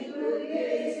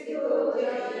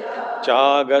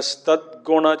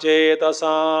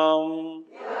चागस्तद्गुणचेतसाम्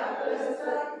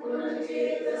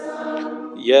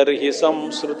यर्हि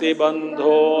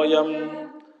संश्रुतिबन्धोऽयम्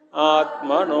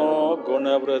आत्मनो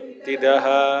गुणवृत्तिदः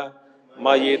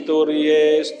मयि तुर्ये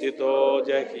स्थितो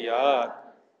जह्यात्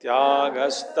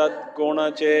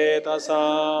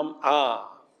त्यागस्तद्गुणचेतसाम्.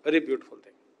 Very beautiful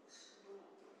thing.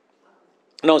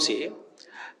 Now see,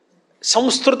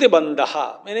 samsruti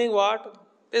bandha, meaning what?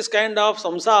 This kind of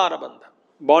samsara bandha,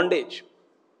 bondage.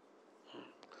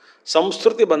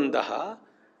 Samsruti bandha,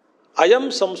 ayam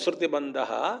samsruti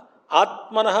bandha,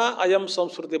 atmanah ayam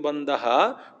samsruti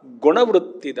bandha,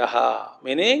 gunavrittidah,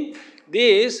 meaning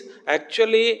this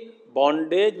actually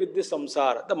bondage with the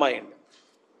samsara, the mind.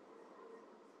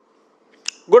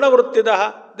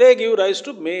 Gunavrittidah, they give rise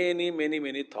to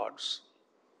many thoughts.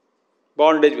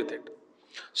 Bondage with it.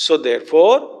 So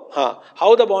therefore,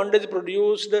 how the bondage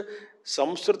produced?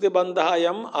 Samsruti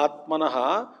bandhayam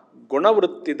atmanaha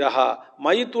gunavrittidah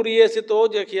mayi turyesito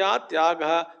jakhya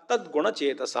tyagha tad guna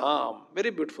chetasam.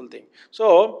 Very beautiful thing.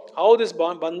 So, how this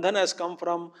bandhan has come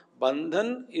from?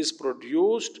 Bandhan is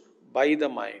produced by the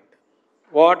mind.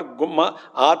 What?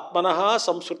 Atmanaha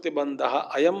samsruti bandha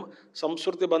ayam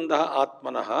samsruti bandha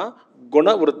atmanaha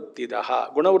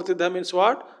gunavrittidah. Gunavrittidah means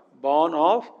what? Born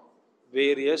of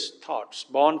various thoughts.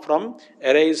 Born from,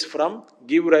 arise from,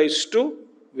 give rise to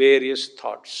various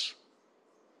thoughts.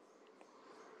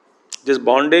 This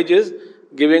bondage is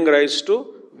giving rise to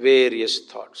various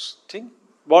thoughts. Think?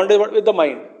 Bondage with the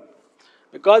mind.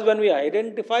 Because when we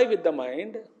identify with the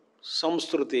mind,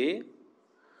 samsruti,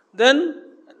 then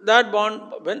that bond,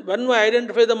 when we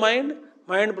identify the mind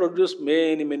produces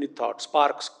many thoughts.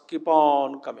 Sparks keep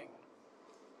on coming.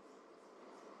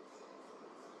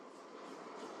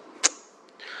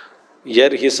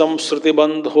 Yarhi samsruti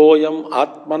bandhoyam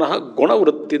atmanah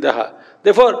gunavrittidah.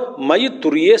 Therefore, mayi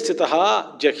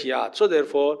turyesthitaha jakhyat. So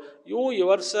therefore, you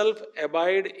yourself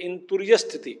abide in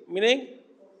turyesthiti, meaning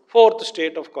fourth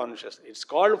state of consciousness. It's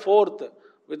called fourth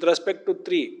with respect to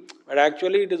three, but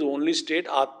actually it is only state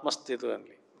atmasthita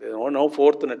only. There is no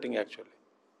fourth nothing actually.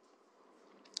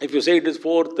 If you say it is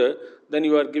fourth, then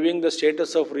you are giving the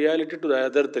status of reality to the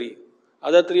other three.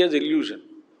 Other three is illusion.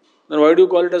 Then why do you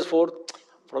call it as fourth?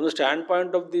 From the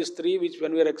standpoint of these three, which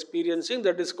when we are experiencing,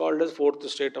 that is called as fourth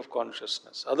state of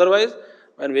consciousness. Otherwise,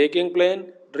 when waking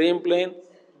plane, dream plane,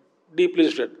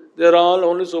 deeply state, they are all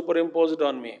only superimposed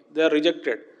on me. They are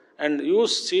rejected. And you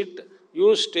sit,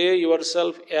 you stay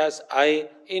yourself as I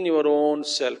in your own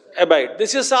self. Abide.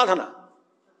 This is sadhana.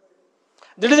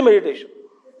 This is meditation.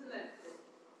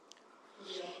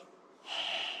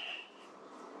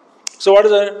 So what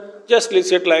is that? Just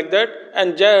sit like that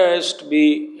and just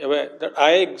be aware that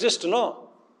I exist, no.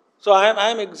 So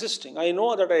I am existing. I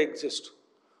know that I exist.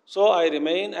 So I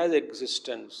remain as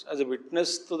existence, as a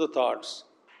witness to the thoughts.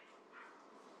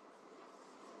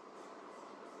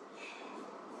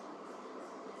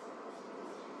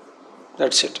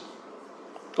 That's it.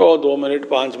 Oh, 2 minutes,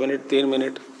 5 minutes, 3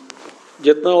 minutes.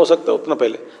 जितना हो सकता है उतना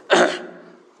पहले.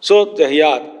 So,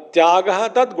 त्यागः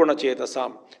तद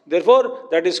गुणचेतसाम. Therefore,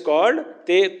 that is called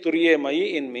te turiye mayi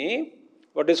in me.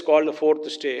 What is called the fourth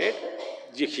state?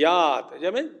 Jihyat.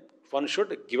 I mean, one should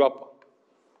give up.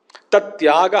 Tat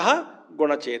tyagaha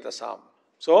gunachetasam.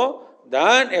 So,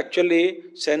 then actually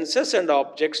senses and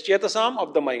objects, chetasam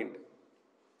of the mind.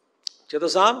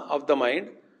 Chetasam of the mind.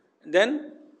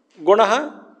 Then gunaha,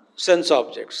 sense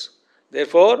objects.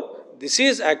 Therefore, this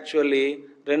is actually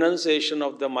renunciation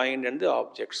of the mind and the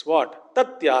objects. What?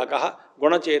 Tat tyagaha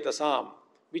gunachetasam.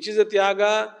 Which is the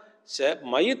tyaga?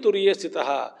 Mayi turiya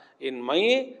sthitaha. In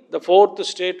Mayi, the fourth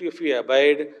state, if we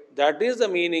abide, that is the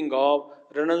meaning of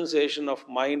renunciation of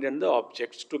mind and the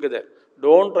objects together.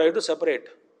 Don't try to separate.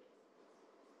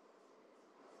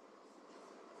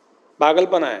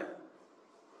 पागलपना है.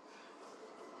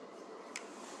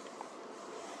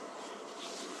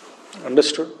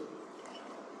 Understood?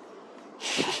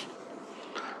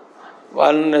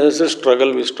 One necessary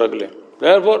struggle we struggling.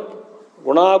 Therefore,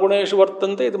 गुणा गुणेषु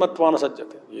वर्तन्ते इति मत्वा न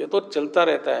सज्जते. ये तो चलता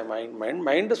रहता है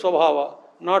माइंड स्वभाव,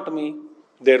 नॉट मी.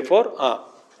 देयरफॉर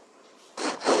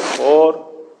और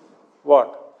व्हाट?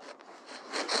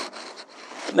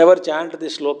 नेवर चैंट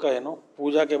दिस श्लोक है नो.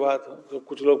 पूजा के बाद तो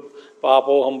कुछ लोग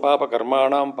पापो हम पाप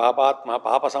कर्माणाम पापात्मा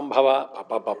पाप संभवा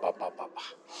पापा पापा पापा.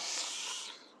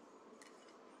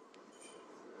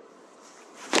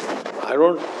 I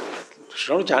don't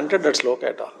chanted that sloka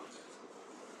at all.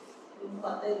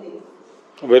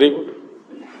 Very good.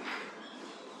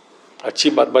 अच्छी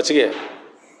बात, बच गए.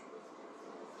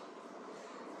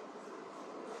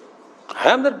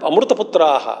 I am the Amrita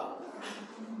Putraha.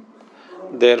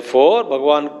 Therefore,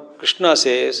 Bhagavan Krishna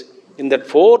says in that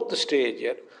fourth stage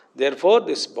here, therefore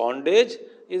this bondage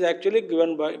is actually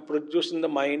produced in the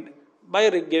mind by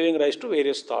giving rise to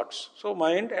various thoughts. So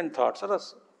mind and thoughts are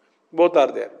both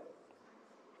are there.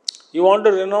 You want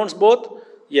to renounce both?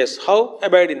 Yes. How?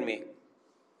 Abide in me.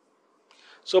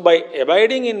 So by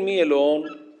abiding in me alone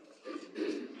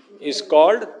is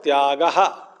called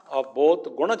tyagaha of both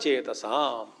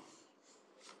gunachetasam.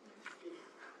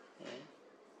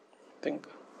 Think.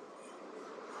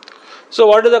 So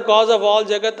what is the cause of all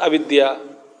jagat? Avidya.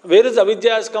 Where is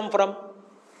avidya has come from?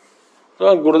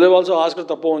 So Gurudev also asked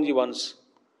Tapoonji once.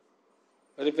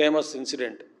 Very famous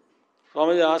incident.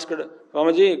 Swamiji asked,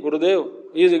 Swamiji, Gurudev,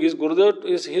 Gurudev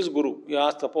is his guru. He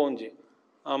asked Tapoonji,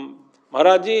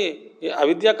 Maharaj ji,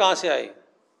 avidya kahan se aayi?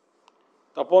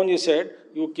 Tapoonji said,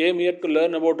 you came here to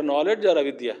learn about knowledge or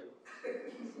avidya?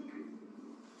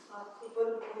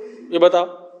 Ye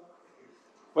batao.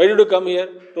 Why did you come here?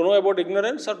 To know about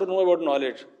ignorance or to know about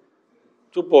knowledge?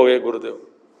 Chup ho gaye Gurudev.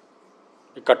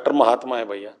 Ye kattar Mahatma hai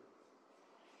bhaiya.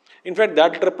 In fact,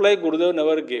 that reply Gurudev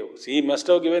never gave. He must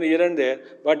have given here and there,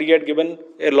 but he had given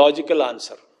a logical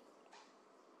answer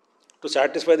to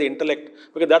satisfy the intellect.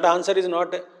 Because that answer is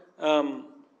not,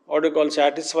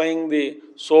 satisfying the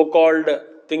so-called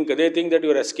thinker. They think that you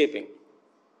are escaping.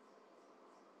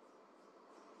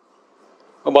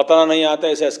 बताना नहीं आता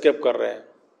ऐसे escape कर रहे हैं.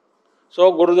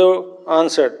 So Gurudev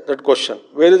answered that question.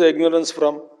 Where is the ignorance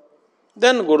from?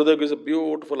 Then Gurudev gives a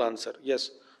beautiful answer.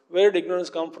 Yes. Where did ignorance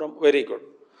come from? Very good.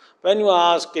 When you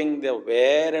are asking the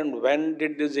where and when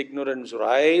did this ignorance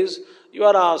rise, you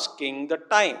are asking the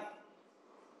time.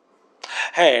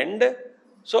 And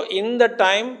so in the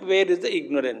time, where is the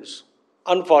ignorance?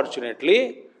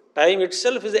 Unfortunately, time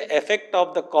itself is the effect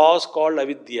of the cause called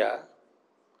avidya.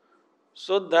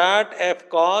 So that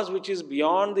cause which is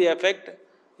beyond the effect,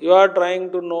 you are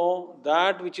trying to know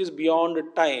that which is beyond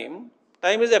time.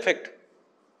 Time is effect.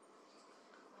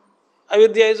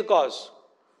 Avidya is cause.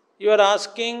 You are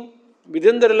asking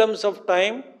within the realms of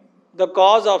time the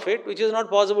cause of it, which is not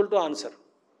possible to answer.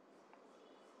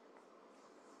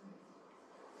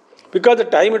 Because the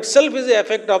time itself is the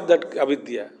effect of that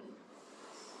avidya.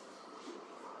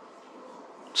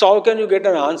 So how can you get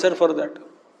an answer for that?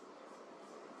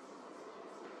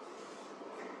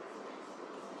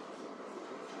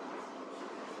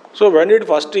 So when it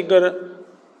first ignorant,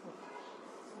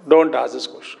 don't ask this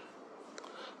question.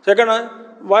 Second,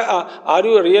 why are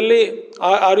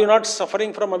you not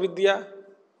suffering from avidya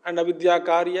and avidya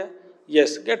karya?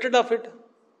 Yes, get rid of it.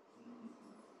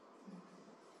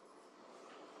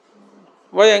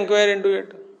 Why inquire into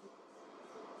it?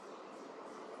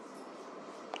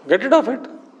 Get rid of it.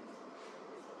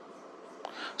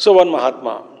 So one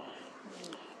Mahatma,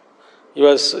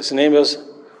 his name was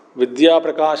Vidya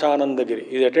Prakashanandagiri.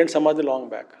 He attended Samadhi long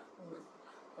back.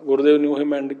 Gurudev knew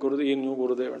him and he knew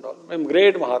Gurudev and all. A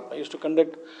great Mahatma. He used to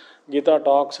conduct Geeta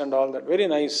talks and all that. Very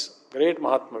nice. Great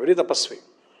Mahatma. Very tapasvi.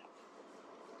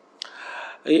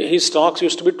 His talks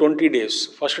used to be 20 days.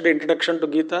 First day introduction to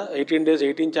Geeta, 18 days,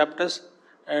 18 chapters,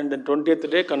 and then 20th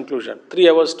day conclusion. 3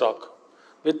 hours talk.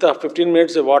 with a 15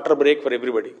 minutes water break for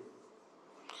everybody.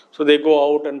 So they go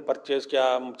out and purchase क्या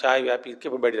चाय व्याय P के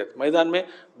बैठ जाते. मैदान में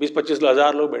 20-25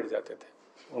 हज़ार लोग बैठ जाते थे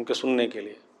उनके सुनने के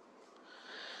लिए.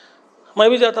 मैं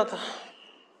भी जाता था.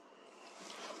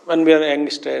 When we are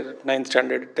youngster, 9th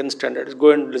standard, 10th standard,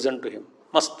 go and listen to him.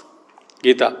 Mast.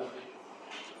 Geeta.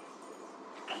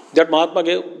 That Mahatma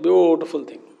gave beautiful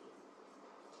thing.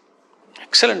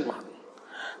 Excellent Mahatma.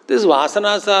 These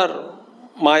vasanas are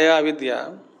Maya,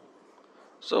 Vidya.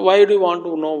 So why do you want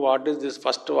to know what is this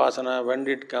first vasana, when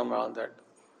did it come, all that?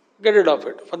 Get rid of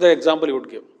it. For the example you would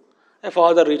give. A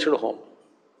father reached home.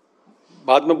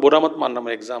 बाद में बुरा मत मानना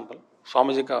मेरा example.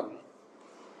 Swami ji का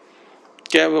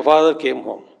क्या father came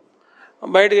home.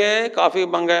 बैठ गए, काफ़ी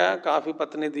मंगाया, काफ़ी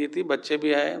पत्नी दी थी, बच्चे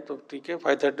भी आए, तो ठीक है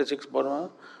 5:36 बोलना.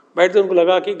 बैठते उनको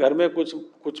लगा कि घर में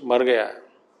कुछ मर गया है,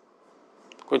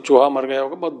 कोई चूहा मर गया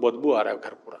होगा, बहुत बदबू आ रहा है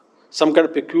घर पूरा. Some kind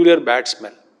of peculiar bad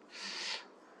smell.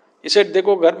 इसे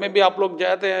देखो घर में भी आप लोग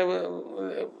जाते हैं,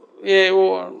 ये वो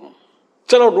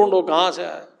चलो ढूंढो कहाँ से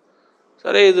आया.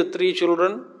 Sir is 3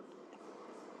 children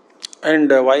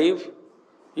and a wife.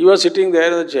 You were sitting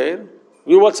there in the chair.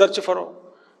 You were search for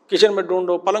kitchen में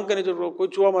ढूंढो, पलंग के नीचे ढूंढो, कोई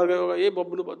चूहा मर गया होगा, ये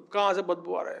बबलू कहाँ से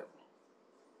बदबू आ रहा है,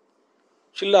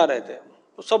 चिल्ला रहे थे.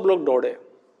 तो सब लोग दौड़े.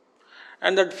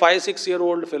 And that 5-6 year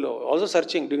old fellow also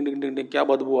searching, डिंग डिंग डिंग डिंग, क्या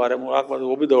बदबू आ रहा है, मुराक बदबू,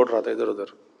 वो भी दौड़ रहा था इधर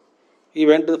उधर. He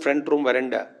went to the front room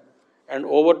veranda and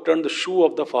overturned the shoe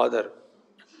of the father,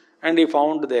 and he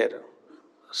found there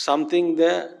something,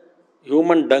 the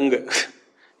human dung.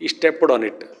 He stepped on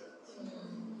it.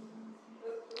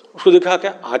 उसको दिखा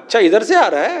क्या, अच्छा इधर से आ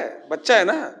रहा है, बच्चा है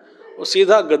ना. वो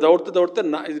सीधा दौड़ते दौड़ते,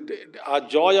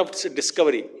 joy of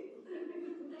discovery,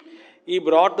 he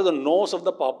brought to the nose of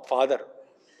the father.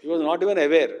 He was not even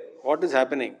aware what is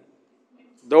happening.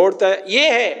 दौड़ता है, ये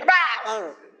है,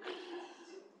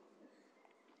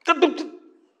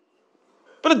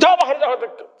 पहले जाओ बाहर जाओ.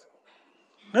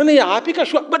 नहीं आप ही का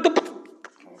शू,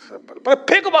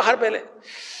 फेंको बाहर पहले.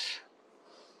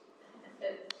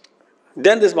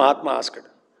 Then this Mahatma asked,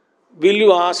 will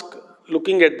you ask,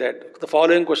 looking at that, the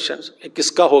following questions.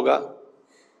 किसका होगा,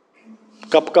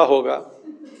 कब का होगा,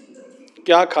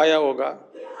 क्या खाया होगा,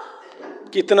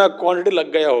 कितना क्वांटिटी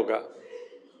लग गया होगा.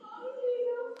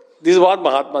 This is what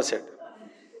Mahatma said.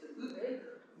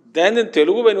 Then in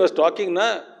Telugu when he was talking,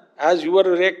 na, as you were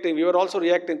reacting, we were also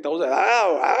reacting.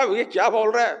 ये क्या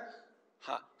बोल रहा है.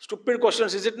 हाँ, stupid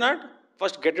questions, is it not?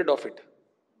 First get rid of it.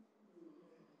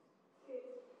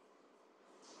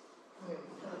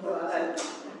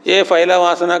 ये फैला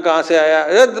वासना कहाँ से आया?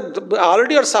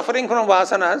 Already you are suffering from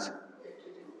vasanas.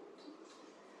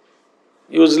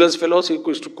 Useless fellows, he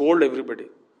used to scold everybody.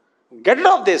 Get rid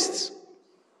of this.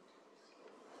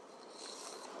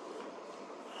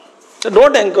 So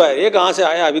don't inquire. ये कहाँ से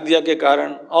आया? अविद्या के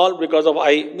कारण. All because of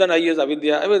I. Then I is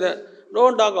avidya.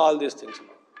 Don't talk all these things.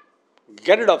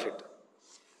 Get rid of it.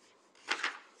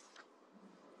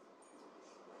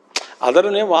 Other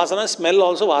than vasana, smell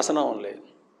also vasana only.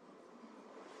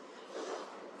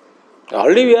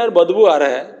 Already we are badbu आ रहा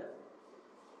है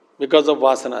because of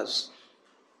vasanas.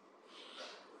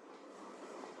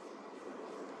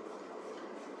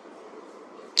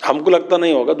 हमको लगता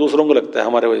नहीं होगा, दूसरों को लगता है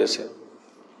हमारे वजह से.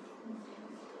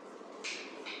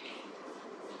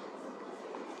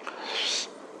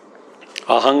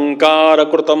 अहंकार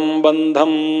कृतं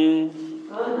बंधम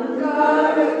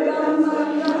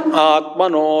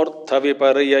आत्मनोर्थ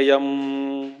विपर्ययम्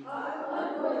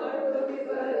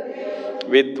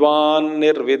विद्वान्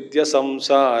निर्विद्य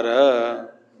संसार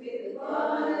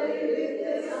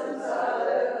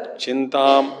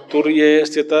चिंतां तुर्ये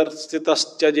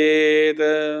स्थितश्चजेत्.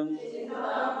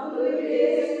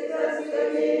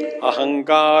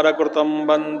 अहंकार कृतं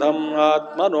बंधम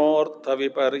आत्मनोर्थ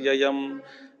विपर्ययम्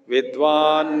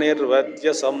विद्वान्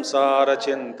निर्विद्य संसार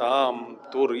चिंतां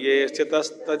तुर्ये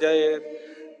स्थितश्चजेत्.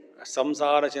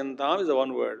 Samsara chintam is a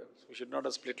one word. We should not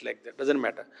have split like that. Doesn't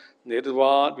matter.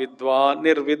 Nirvan, vidvan,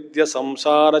 nirvidya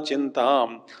samsara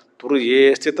chintam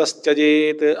turye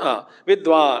sthitaschajet.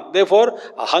 Vidvan. Therefore,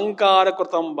 ahankara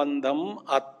krutam bandham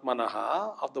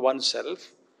atmanaha, of the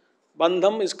oneself.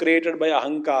 Bandham is created by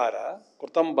ahankara.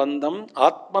 Krutam bandham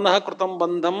atmanaha krutam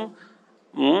bandham.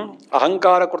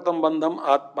 Ahankara krutam bandham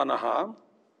atmanaha.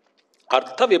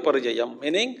 Artha viparjayam,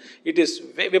 meaning it is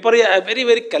viparya, very,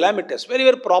 very calamitous, very,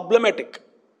 very problematic.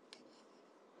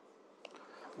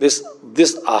 This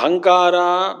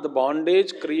ahankara, the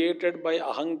bondage created by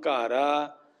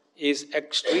ahankara, is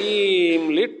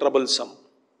extremely troublesome.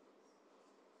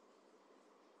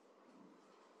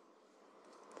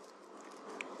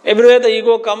 Everywhere the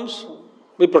ego comes,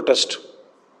 we protest,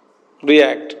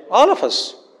 react. All of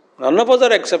us. None of us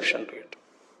are exception to it.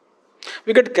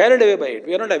 We get carried away by it.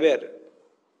 We are not aware.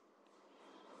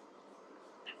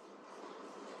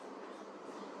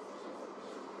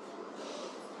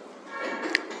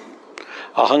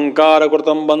 Ahankara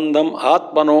krutam bandham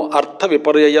atmano artha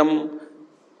viparyayam.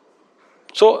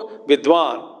 So,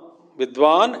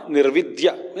 Vidwan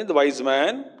nirvidya means the wise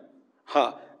man.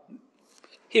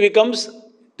 He becomes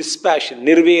dispassion.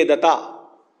 Nirvedata.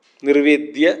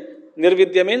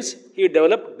 Nirvidya means he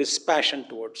developed dispassion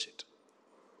towards it.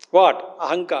 What?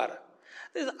 Ahankara.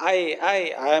 This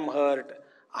I am hurt.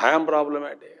 I am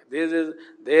problematic.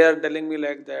 They are telling me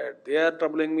like that. They are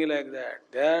troubling me like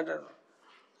that.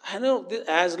 I know,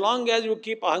 as long as you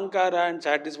keep ahankara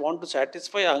and want to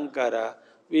satisfy ahankara,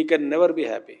 we can never be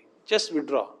happy. Just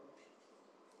withdraw.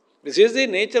 This is the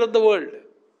nature of the world.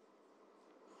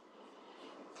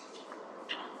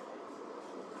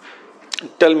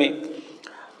 Tell me,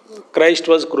 Christ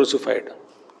was crucified.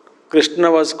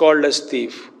 Krishna was called as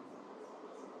thief.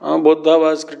 Buddha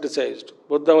was criticized.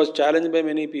 Buddha was challenged by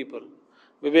many people.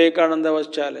 Vivekananda was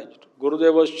challenged.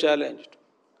 Gurudev was challenged.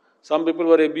 Some people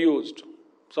were abused.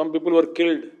 Some people were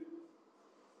killed.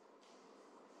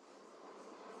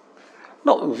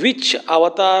 Now, which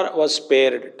avatar was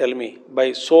spared, tell me,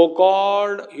 by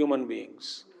so-called human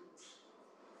beings?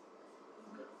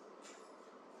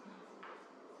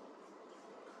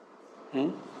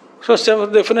 So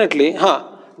definitely,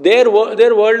 their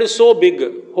world is so big,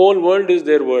 whole world is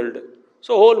their world.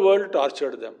 So whole world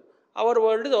tortured them. Our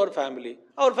world is our family.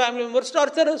 Our family members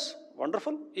torture us.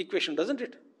 Wonderful equation, doesn't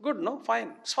it? Good, no?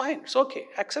 Fine. It's okay.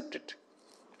 Accept it.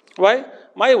 Why?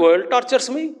 My world tortures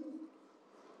me.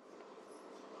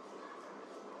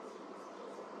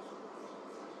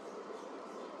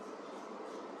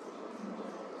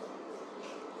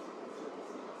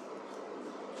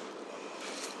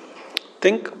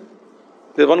 Think,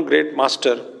 there's one great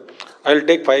master. I'll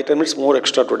take 5-10 minutes more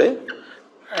extra today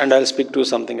and I'll speak to you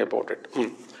something about it.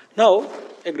 Now,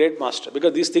 a great master,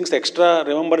 because these things, extra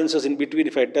remembrances in between,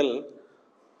 if I tell,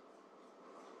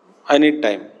 I need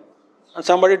time. And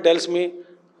somebody tells me,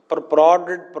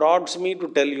 prods me to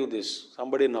tell you this.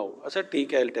 Somebody now. I said,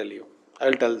 "Theek, I'll tell you.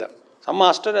 I'll tell them." Some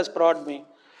master has prodded me.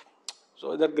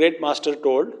 So the great master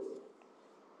told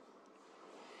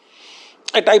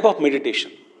a type of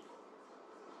meditation.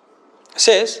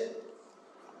 Says,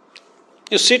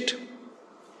 you sit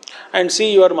and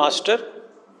see your master,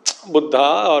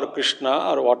 Buddha or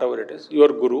Krishna or whatever it is, your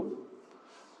guru,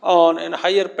 on a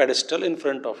higher pedestal in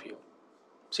front of you,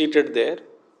 seated there.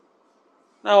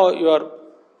 Now you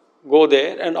go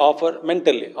there and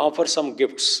mentally offer some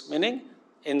gifts, meaning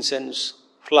incense,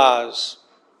 flowers,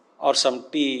 or some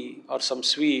tea, or some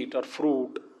sweet, or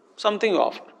fruit, something you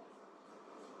offer.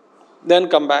 Then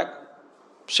come back,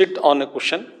 sit on a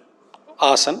cushion,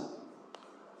 asan,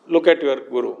 look at your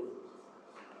guru.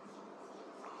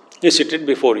 He is seated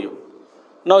before you.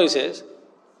 Now he says,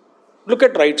 look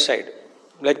at right side,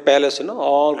 like palace,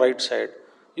 all right side.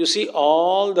 You see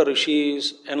all the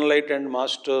rishis, enlightened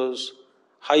masters,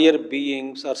 higher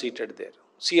beings are seated there.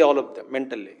 See all of them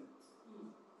mentally.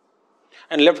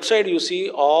 And left side you see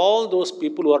all those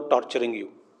people who are torturing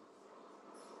you.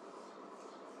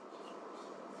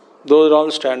 Those are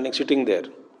all standing, sitting there.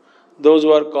 Those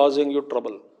who are causing you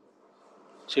trouble,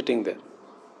 sitting there.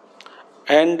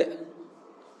 And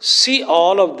see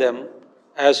all of them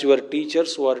as your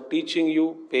teachers who are teaching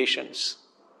you patience,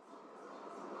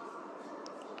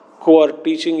 who are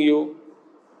teaching you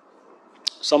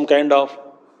some kind of,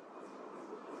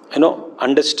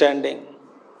 understanding,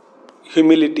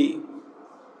 humility.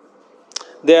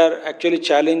 They are actually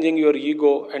challenging your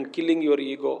ego and killing your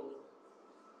ego.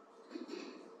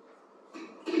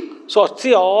 So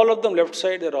see all of them left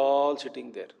side, they're all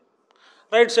sitting there.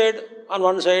 Right side, on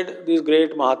one side, these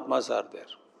great Mahatmas are there.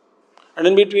 And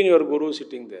in between your guru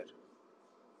sitting there.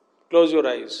 Close your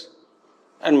eyes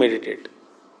and meditate.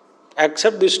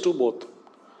 Accept these two both.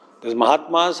 There's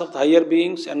Mahatmas of the higher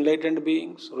beings, enlightened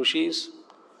beings, rishis,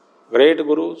 great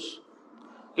gurus.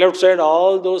 Left side,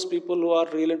 all those people who are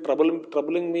really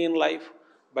troubling me in life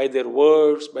by their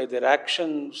words, by their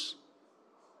actions.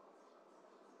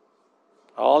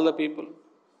 All the people.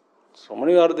 So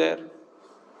many are there.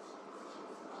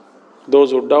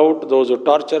 Those who doubt, those who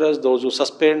torture us, those who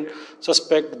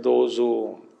suspect, those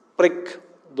who prick,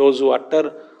 those who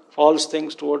utter false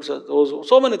things towards us,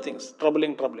 so many things,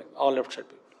 troubling, all left side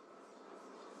people.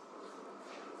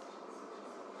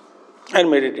 And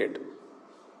meditate.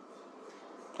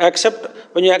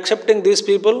 When you're accepting these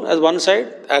people as one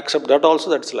side, accept that also,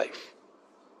 that's life.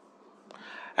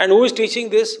 And who is teaching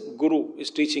this? Guru is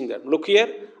teaching them. Look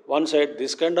here, one side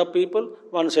this kind of people,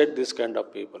 one side this kind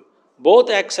of people. Both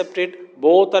accept it,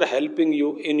 both are helping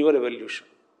you in your evolution.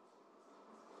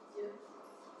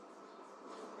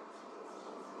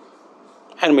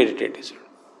 And meditate is it.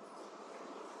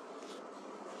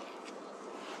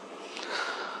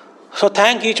 So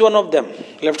thank each one of them,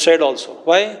 left side also.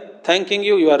 Why? Thanking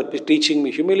you, you are teaching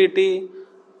me humility,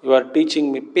 you are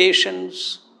teaching me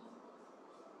patience,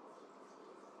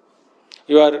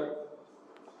 you are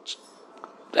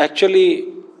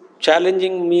actually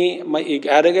challenging me, my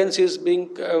arrogance is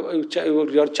being,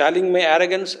 you are challenging my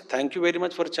arrogance. Thank you very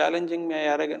much for challenging my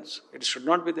arrogance. It should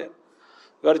not be there.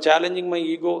 You are challenging my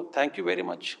ego. Thank you very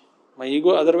much. My ego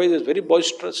otherwise is very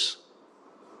boisterous.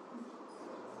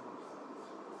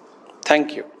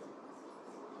 Thank you.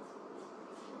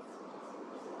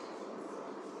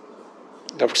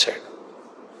 Left side.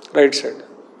 Right side.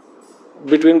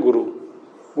 Between Guru.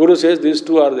 Guru says these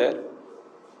two are there.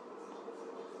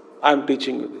 I am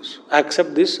teaching you this.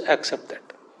 Accept this, accept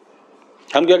that.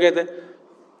 हम क्या कहते हैं?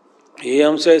 ये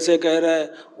हमसे ऐसे कह रहा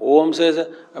है, वो हमसे ऐसे.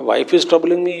 Wife is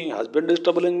troubling me, husband is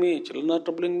troubling me, children are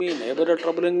troubling me, neighbor are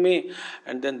troubling me,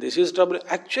 and then this is troubling.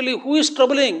 Actually, who is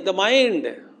troubling? The mind.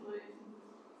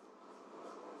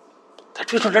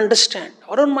 That we don't understand.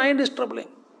 Our own mind is troubling.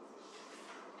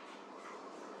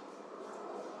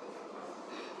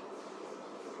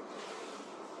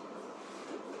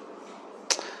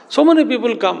 So many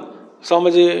people come.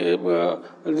 Swamiji,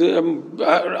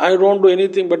 I don't do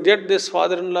anything, but yet this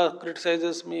father-in-law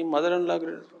criticizes me, mother-in-law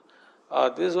criticizes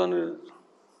me. This one,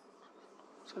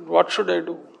 what should I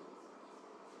do?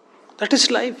 That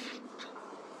is life.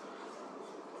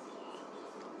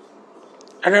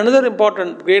 And another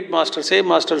important great master, same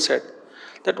master said,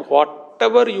 that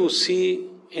whatever you see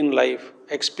in life,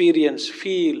 experience,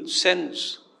 feel,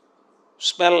 sense,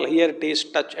 smell, hear,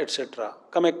 taste, touch, etc.,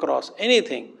 come across,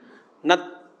 anything,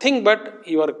 nothing but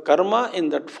your karma in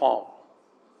that form.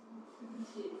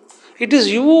 It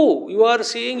is you. You are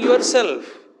seeing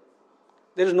yourself.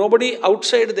 There is nobody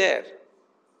outside there.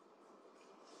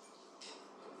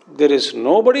 There is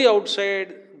nobody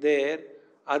outside there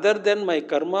other than my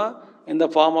karma in the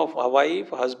form of a wife,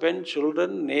 husband,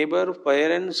 children, neighbor,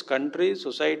 parents, country,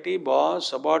 society, boss,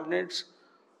 subordinates,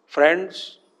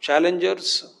 friends,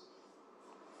 challengers,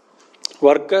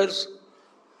 workers,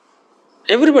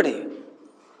 everybody.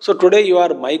 So today you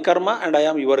are my karma and I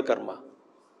am your karma.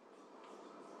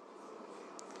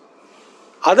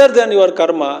 Other than your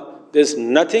karma, there is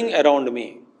nothing around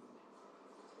me.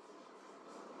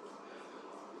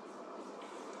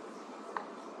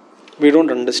 We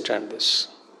don't understand this.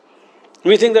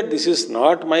 We think that this is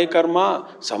not my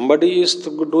karma. Somebody is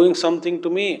doing something to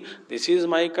me. This is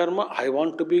my karma. I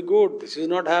want to be good. This is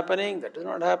not happening. That is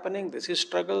not happening. This is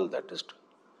struggle. That is.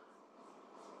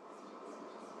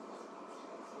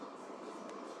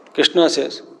 Krishna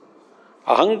says,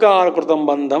 Ahankar krutam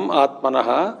bandham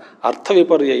atmanaha artha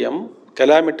viparyayam,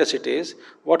 calamitous it is.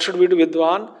 What should we do,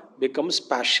 Vidwan? Becomes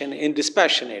passionate,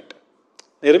 dispassionate.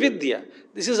 Nirvidya.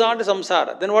 This is not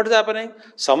samsara. Then what is happening?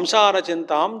 Samsara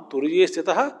chintam turye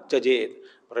stitaha jajed.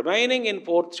 Remaining in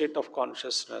fourth state of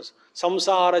consciousness.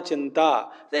 Samsara chinta.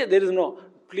 There is no.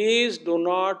 Please do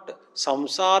not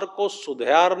samsar ko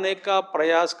sudharne ka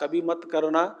prayas kabhi mat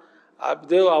karna.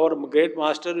 Our great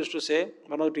master used to say,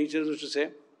 one of the teachers used to say,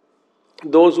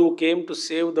 those who came to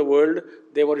save the world,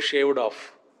 they were shaved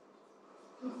off.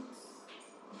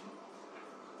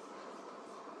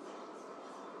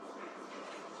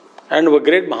 And a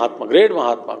great Mahatma,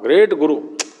 great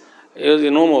Guru, he was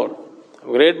no more.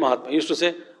 Great Mahatma he used to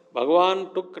say,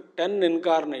 Bhagavan took 10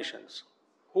 incarnations.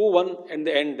 Who won in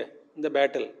the end, in the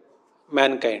battle?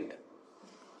 Mankind.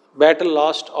 Battle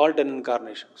lost all 10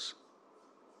 incarnations.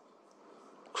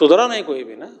 सुधरा नहीं कोई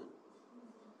भी ना.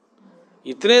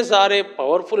 इतने सारे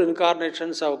powerful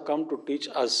incarnations have come to teach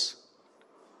us.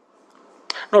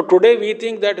 No, today we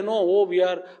think that we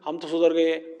are, हम तो सुधर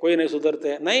गए, कोई नहीं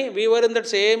सुधरते. नहीं, we were in that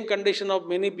same condition of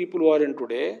many people who are in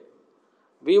today.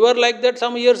 We were like that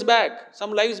some years back,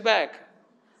 some lives back.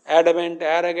 Adamant,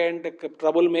 arrogant,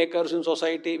 troublemakers in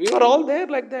society. We were all there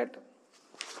like that.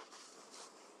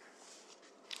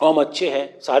 हम अच्छे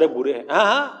हैं, सारे बुरे हैं.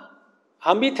 हाँ,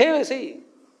 हम भी थे वैसे ही.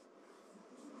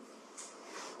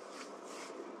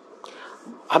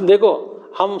 हम देखो,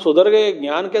 हम सुधर गए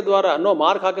ज्ञान के द्वारा,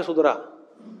 मार खा के सुधरा.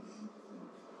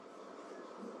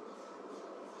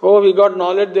 वी गॉट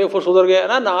नॉलेज देयरफॉर सुधर गया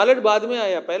ना. नॉलेज बाद में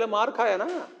आया, पहले मार खाया ना.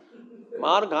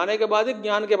 मार खाने के बाद ही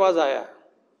ज्ञान के पास आया.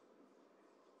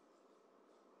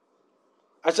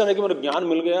 ऐसा नहीं कि मुझे ज्ञान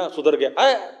मिल गया सुधर गया.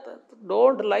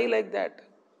 Don't lie like that.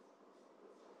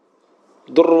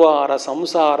 दुर्वार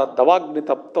संसार दवाग्नि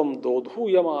तप्तम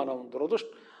दोधूयमानम दुर्दुष्ट.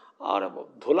 और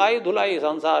धुलाई धुलाई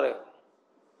संसार.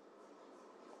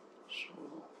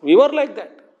 We were like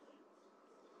that.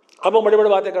 अब हम बड़े बड़े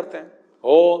बातें करते हैं.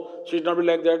 Oh, she should not be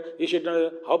like that. He should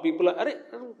not. How people are. अरे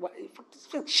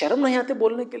शर्म नहीं आते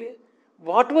बोलने के लिए.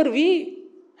 What were we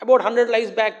about 100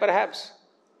 lives back, perhaps?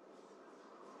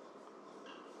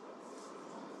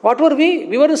 What were we?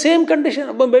 We were in the same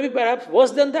condition, but maybe perhaps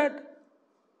worse than that.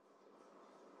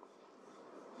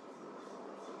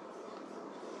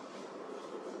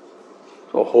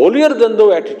 So holier than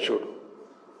thou attitude.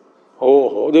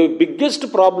 Oh, the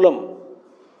biggest problem.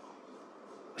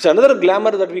 It's another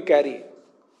glamour that we carry.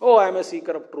 Oh, I am a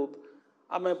seeker of truth.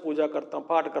 अब मैं पूजा करता हूँ,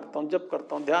 पाठ करता हूँ, जप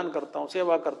करता हूँ, ध्यान करता हूँ,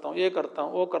 सेवा करता हूँ, ये करता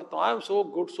हूँ, वो करता हूँ. I am so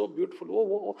good, so beautiful.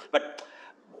 Oh. But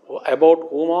about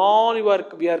whom all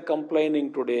we are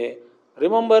complaining today.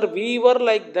 Remember, we were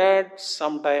like that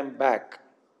some time back.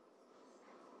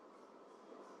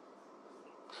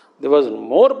 There was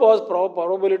more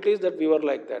probabilities that we were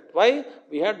like that. Why?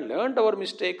 We had learned our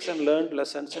mistakes and learned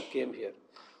lessons and came here.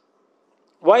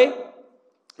 Why?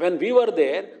 When we were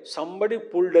there, somebody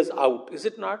pulled us out. Is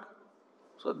it not?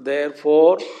 So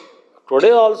therefore,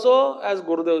 today also, as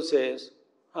Gurudev says,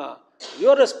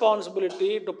 your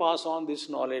responsibility to pass on this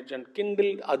knowledge and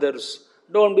kindle others.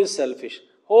 Don't be selfish.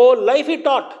 Whole life he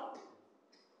taught.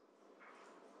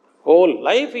 Whole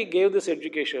life he gave this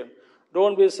education.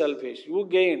 Don't be selfish. You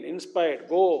gain, inspired,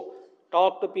 go,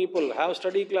 talk to people, have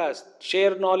study class,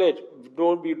 share knowledge.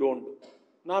 Don't do.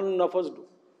 None of us do.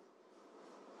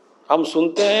 हम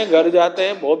सुनते हैं, घर जाते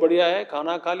हैं, बहुत बढ़िया है,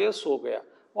 खाना खा लिया, सो गया.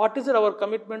 What is our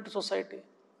commitment to society?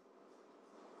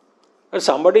 If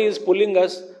somebody is pulling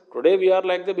us, today we are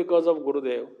like that because of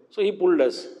Gurudev. So he pulled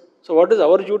us. So what is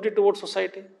our duty towards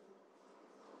society?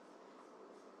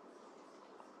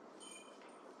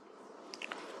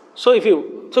 So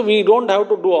we don't have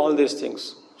to do all these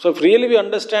things. So if really we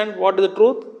understand what is the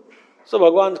truth, so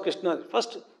Bhagavan Krishna,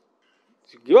 first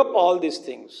give up all these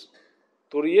things.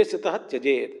 Turiya sitah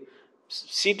tyajed.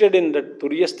 Seated in the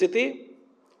Turiya sthiti,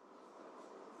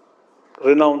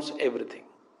 renounce everything.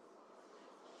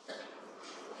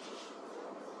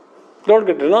 Don't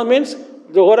get renounce means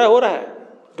जो हो रहा है.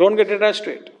 Don't get attached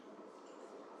to it.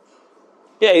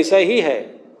 Yeah, ऐसा ही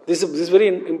है. This is very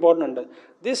important.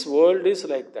 This world is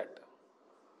like that.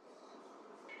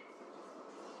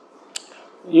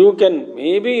 You can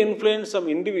maybe influence some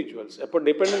individuals,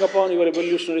 depending upon your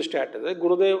evolutionary status. Like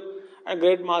Gurudev and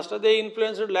great master, they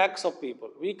influenced lakhs of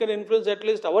people. We can influence at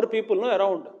least our people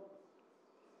around.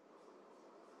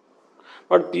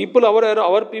 But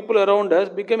our people around us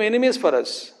become enemies for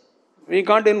us. We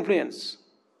can't influence.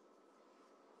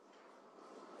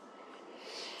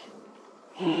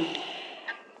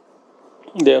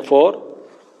 Therefore,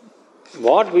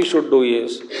 what we should do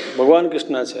is, Bhagavan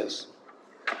Krishna says,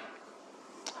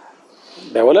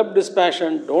 develop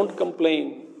dispassion, don't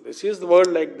complain. This is the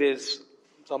world like this.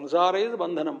 Samsara is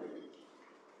bandhanam.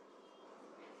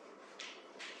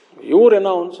 You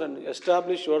renounce and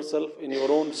establish yourself in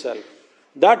your own self.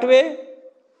 That way,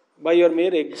 by your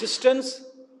mere existence,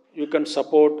 you can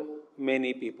support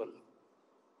many people.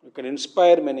 You can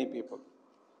inspire many people.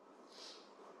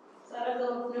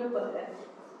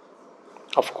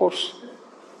 Of course.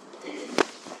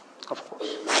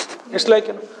 It's like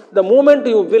the moment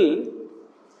you will,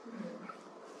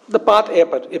 the path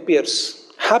appears,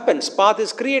 happens. Path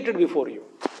is created before you.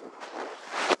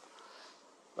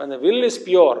 When the will is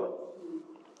pure,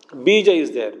 bija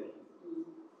is there.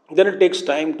 Then it takes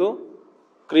time to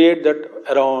create that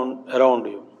around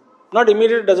you. Not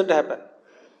immediately, doesn't happen.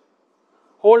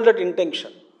 Hold that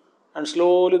intention, and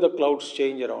slowly the clouds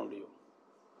change around you,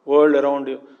 world around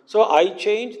you. So I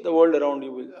change, the world around me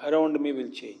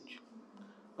will change.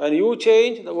 When you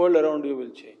change, the world around you will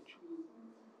change.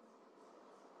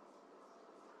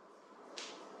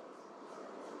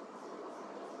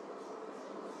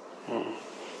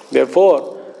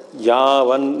 Therefore,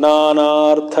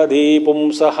 yavannanarthadhi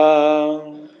pumsaha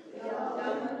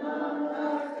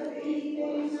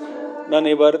na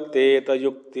nivarteta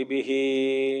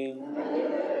yuktibihi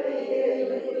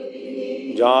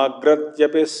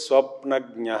jagratyapi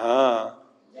swapnagnaha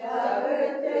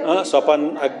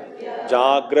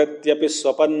jagratyapi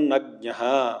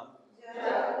swapannagnaha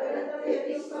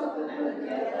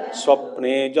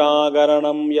swapne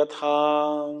jagaranam yatha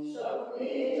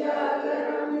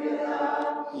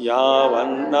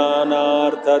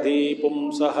yavannanarthadhi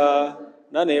pumsaha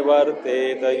na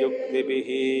nivarteta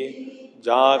yuktibihi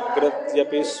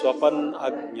jagratyapi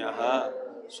swapannagnaha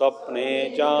swapne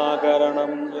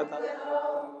jagaranam yatha.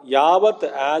 Yavat,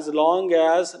 as long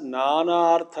as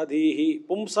nana arthadhihi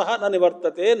pumsaha na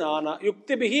nivartate nana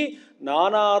yuktibihi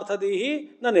nana arthadhihi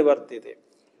na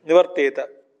nivarteta.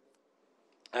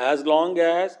 As long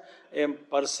as a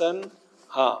person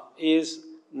is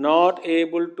not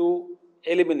able to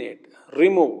eliminate,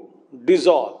 remove,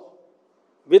 dissolve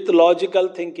with logical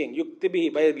thinking,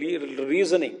 yukti by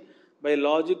reasoning, by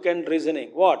logic and reasoning.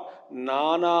 What?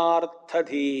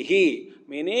 Nanarthadhihi,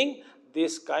 meaning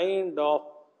this kind of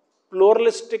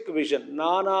pluralistic vision.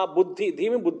 Nana buddhi,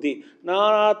 dhimi buddhi,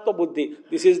 nanatva buddhi.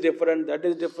 This is different, that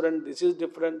is different, this is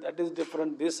different, that is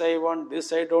different, this I want,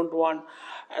 this I don't want.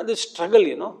 And this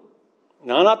struggle.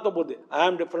 Nanatva buddhi. I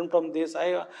am different from this,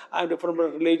 I am different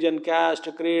from religion, caste,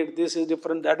 creed, this is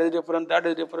different, that is different, that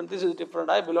is different, this is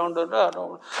different, I belong to,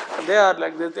 no, they are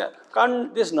like this.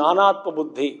 This nanatva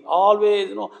buddhi,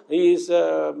 always, he is,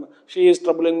 she is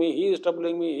troubling me, he is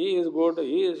troubling me, he is good,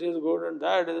 he is good, and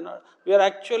that is not. We are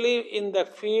actually in the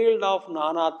field of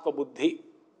nanatva buddhi.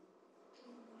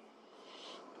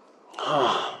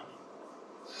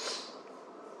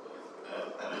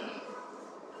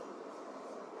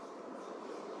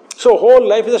 So whole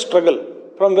life is a struggle.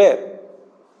 From where?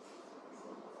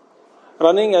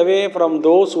 Running away from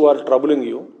those who are troubling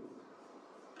you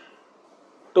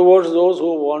towards those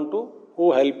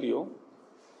who help you.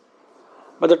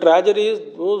 But the tragedy is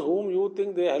those whom you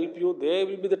think they help you, they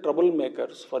will be the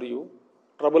troublemakers for you,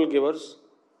 trouble givers.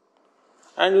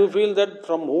 And you feel that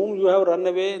from whom you have run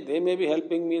away, they may be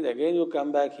helping me, again you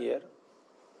come back here.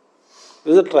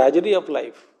 This is a tragedy of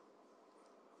life.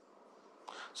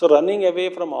 So running away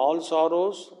from all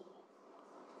sorrows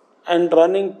and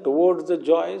running towards the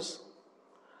joys,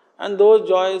 and those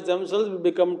joys themselves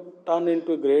will turn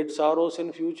into great sorrows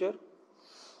in future.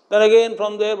 Then again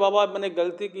from there, Baba, मैंने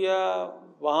गलती किया,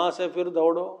 वहाँ से फिर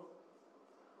दौड़ो.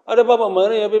 अरे बाबा,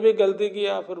 मैंने अभी भी गलती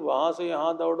किया, फिर वहाँ से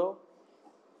यहाँ दौड़ो.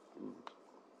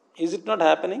 Is it not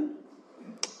happening?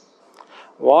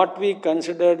 What we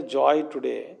considered joy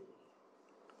today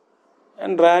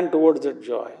and ran towards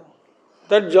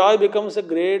that joy becomes a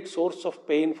great source of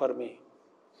pain for me.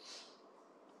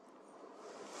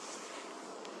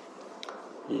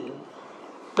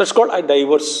 That's called I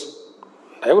divorce.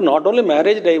 I have not only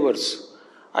marriage divorce.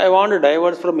 I want to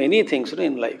divorce from many things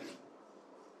in life.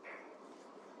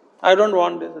 I don't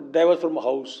want divorce from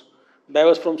house,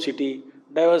 divorce from city,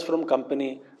 divorce from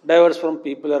company, divorce from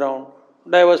people around,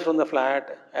 divorce from the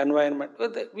flat environment.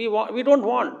 We don't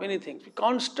want many things. We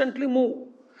constantly move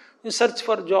in search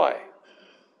for joy.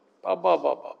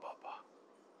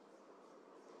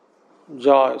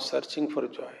 Joy, searching for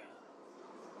joy.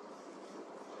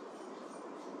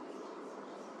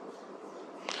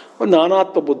 और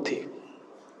नानात्व बुद्धि.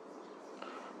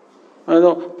 मैं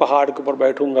तो पहाड़ के ऊपर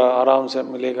बैठूंगा, आराम से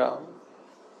मिलेगा.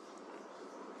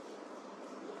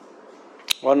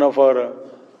 One of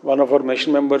our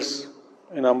mission members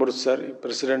in Amritsar,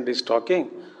 president is talking.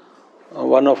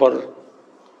 One of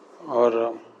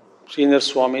our senior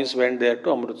swamis went there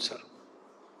to Amritsar.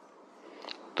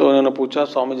 तो उन्होंने पूछा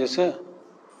स्वामी जी से,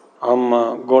 हम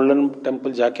गोल्डन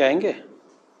टेम्पल जाके आएंगे?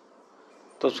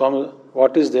 तो स्वामी,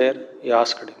 what is there? He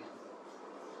asked him.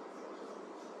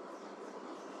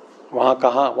 वहाँ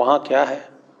कहाँ, वहाँ क्या है?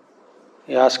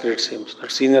 He asked it seems,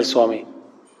 that senior Swami.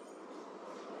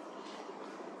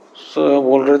 So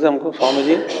बोल रहे थे हमको, Swami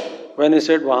ji, when he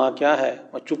said वहाँ क्या है,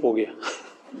 मैं चुप हो गया.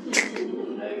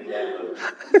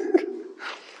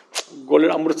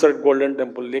 अमृतसर गोल्डन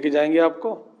टेम्पल लेके जाएंगे आपको,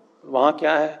 वहाँ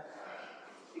क्या है?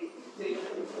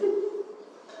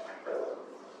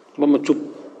 मैं चुप,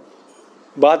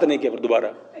 बात नहीं किया फिर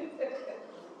दोबारा.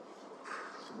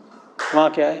 वहाँ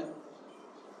क्या है?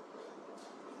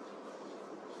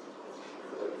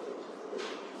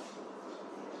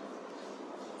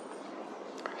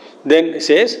 Then it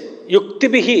says,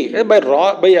 yuktibihi,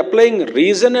 by applying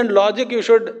reason and logic, you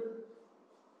should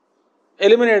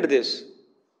eliminate this.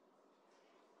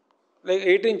 Like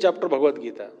 18th chapter Bhagavad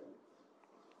Gita.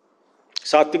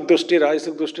 Sattvic drushti,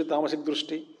 rajasic drushti, tamasic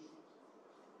drushti.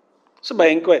 So by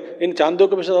inquiry, in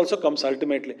Chandogya Upanishad also comes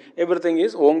ultimately. Everything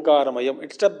is Omkaramayam.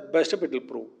 It's step by step it will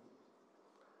prove.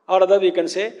 Or other we can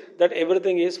say that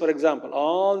everything is, for example,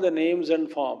 all the names and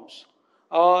forms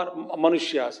are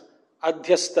Manushyas.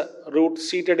 Adhyastha, root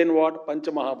seated in what?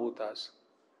 Panchamahabhutas.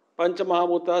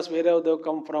 Panchamahabhutas, where have they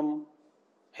come from?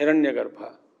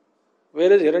 Hiranyagarbha.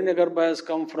 Whereas Hiranyagarbha has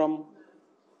come from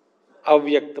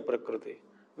Avyakta Prakriti.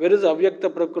 Where is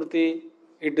Avyakta Prakriti?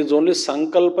 It is only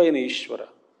Sankalpa in Ishvara.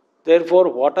 Therefore,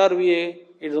 what are we?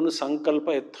 It is only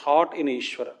Sankalpa, a thought in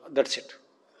Ishvara. That's it.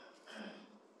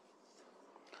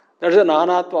 That is a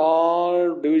Nanatva,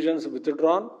 all divisions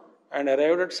withdrawn and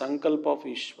arrived at Sankalpa of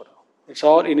Ishvara. It's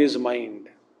all in his mind.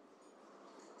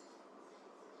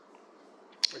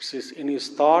 It's in his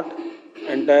thought,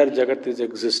 entire Jagat is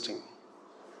existing.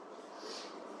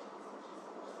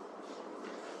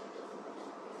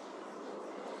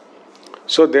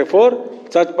 So therefore,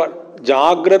 such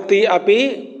jagrati api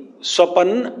swapan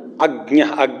agnya.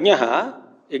 Agnya,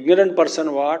 ignorant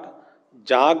person what?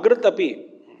 Jagrat api.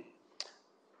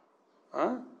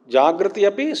 Jagrati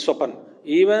api swapan.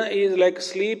 Even he is like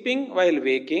sleeping while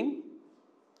waking.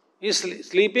 He is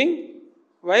sleeping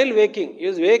while waking. He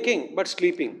is waking but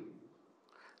sleeping.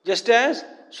 Just as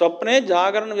swapne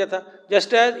jagaran vyatha.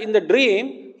 Just as in the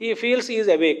dream, he feels he is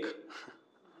awake.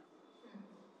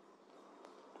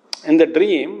 In the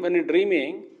dream, when you are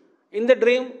dreaming, in the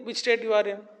dream, which state you are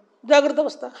in? Jagrata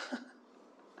avastha.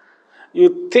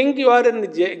 You think you are in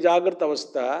Jagrata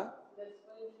avastha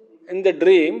in the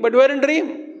dream, but you are in dream.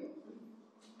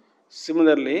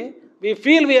 Similarly, we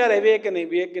feel we are awake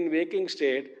in waking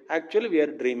state. Actually, we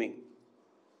are dreaming.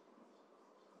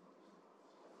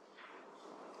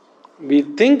 We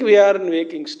think we are in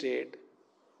waking state,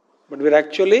 but we are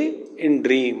actually in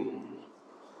dream.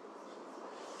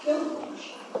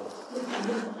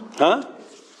 हाँ?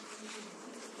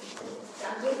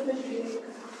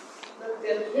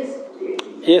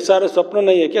 ये सारे स्वप्न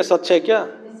नहीं है क्या? सच है क्या?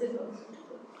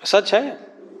 सच है?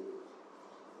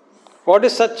 What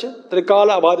is such?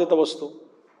 Trikala abhadita vastu.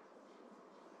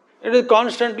 It is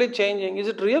constantly changing. Is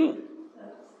it real?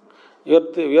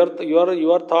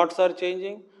 Your thoughts are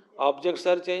changing, objects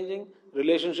are changing,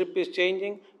 relationship is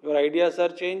changing, your ideas are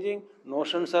changing,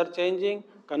 notions are changing,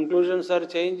 conclusions are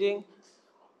changing,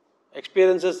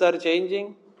 experiences are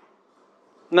changing.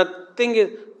 Nothing is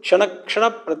kshana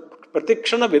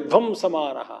pratikshana vidhvam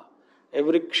samanaha.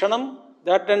 Every kshanam,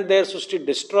 that and there sushti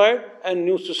destroyed and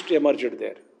new sushti emerged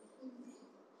there.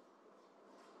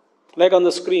 Like on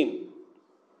the screen,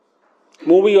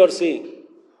 movie you are seeing.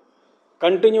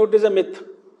 Continuity is a myth.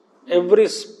 Every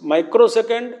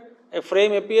microsecond, a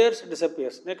frame appears,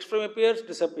 disappears. Next frame appears,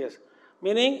 disappears.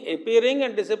 Meaning appearing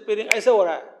and disappearing. ऐसा हो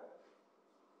रहा है.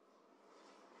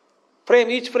 Frame,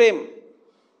 each frame.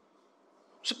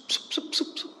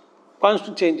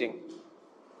 Constant changing.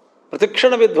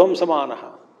 प्रतीक्षण विध्वम समानः.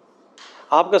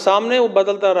 आपके सामने वो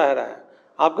बदलता रह रहा है.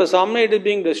 आपके सामने it is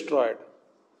being destroyed.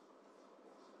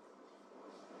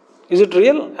 Is it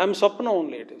real? I am swapna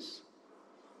only it is.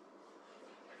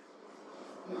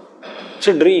 It's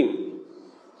a dream.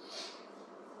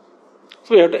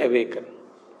 So we have to awaken.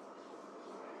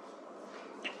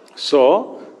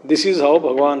 So this is how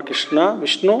Bhagavan Krishna,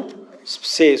 Vishnu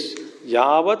says,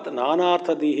 Yavat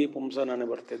nanartha dihi pumsana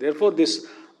nivarte. Therefore this,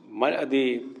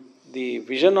 the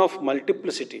vision of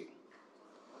multiplicity,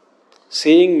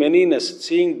 seeing manyness,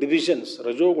 seeing divisions,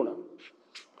 rajoguna,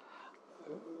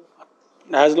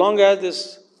 as long as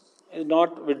this is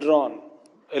not withdrawn,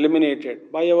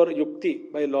 eliminated by our yukti,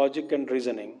 by logic and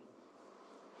reasoning,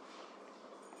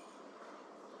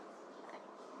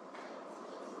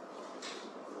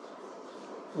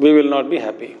 we will not be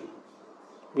happy.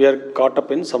 We are caught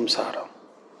up in samsara.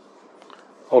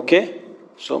 Okay?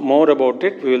 So more about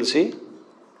it we will see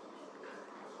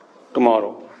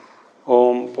tomorrow.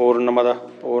 Om Purnamada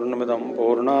Purnamidam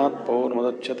Purnat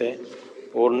Purnamadachyate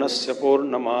Purnasya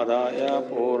Purnamadaya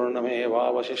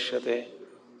Purnamevavashishyate.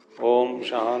 Om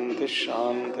Shanti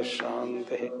Shanti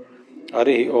Shanti.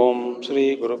 Hari Om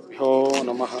Shri Gurubhyo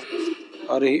Namaha.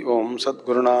 Hari Om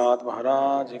Sadgurunath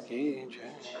Maharaj Ki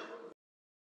Jai.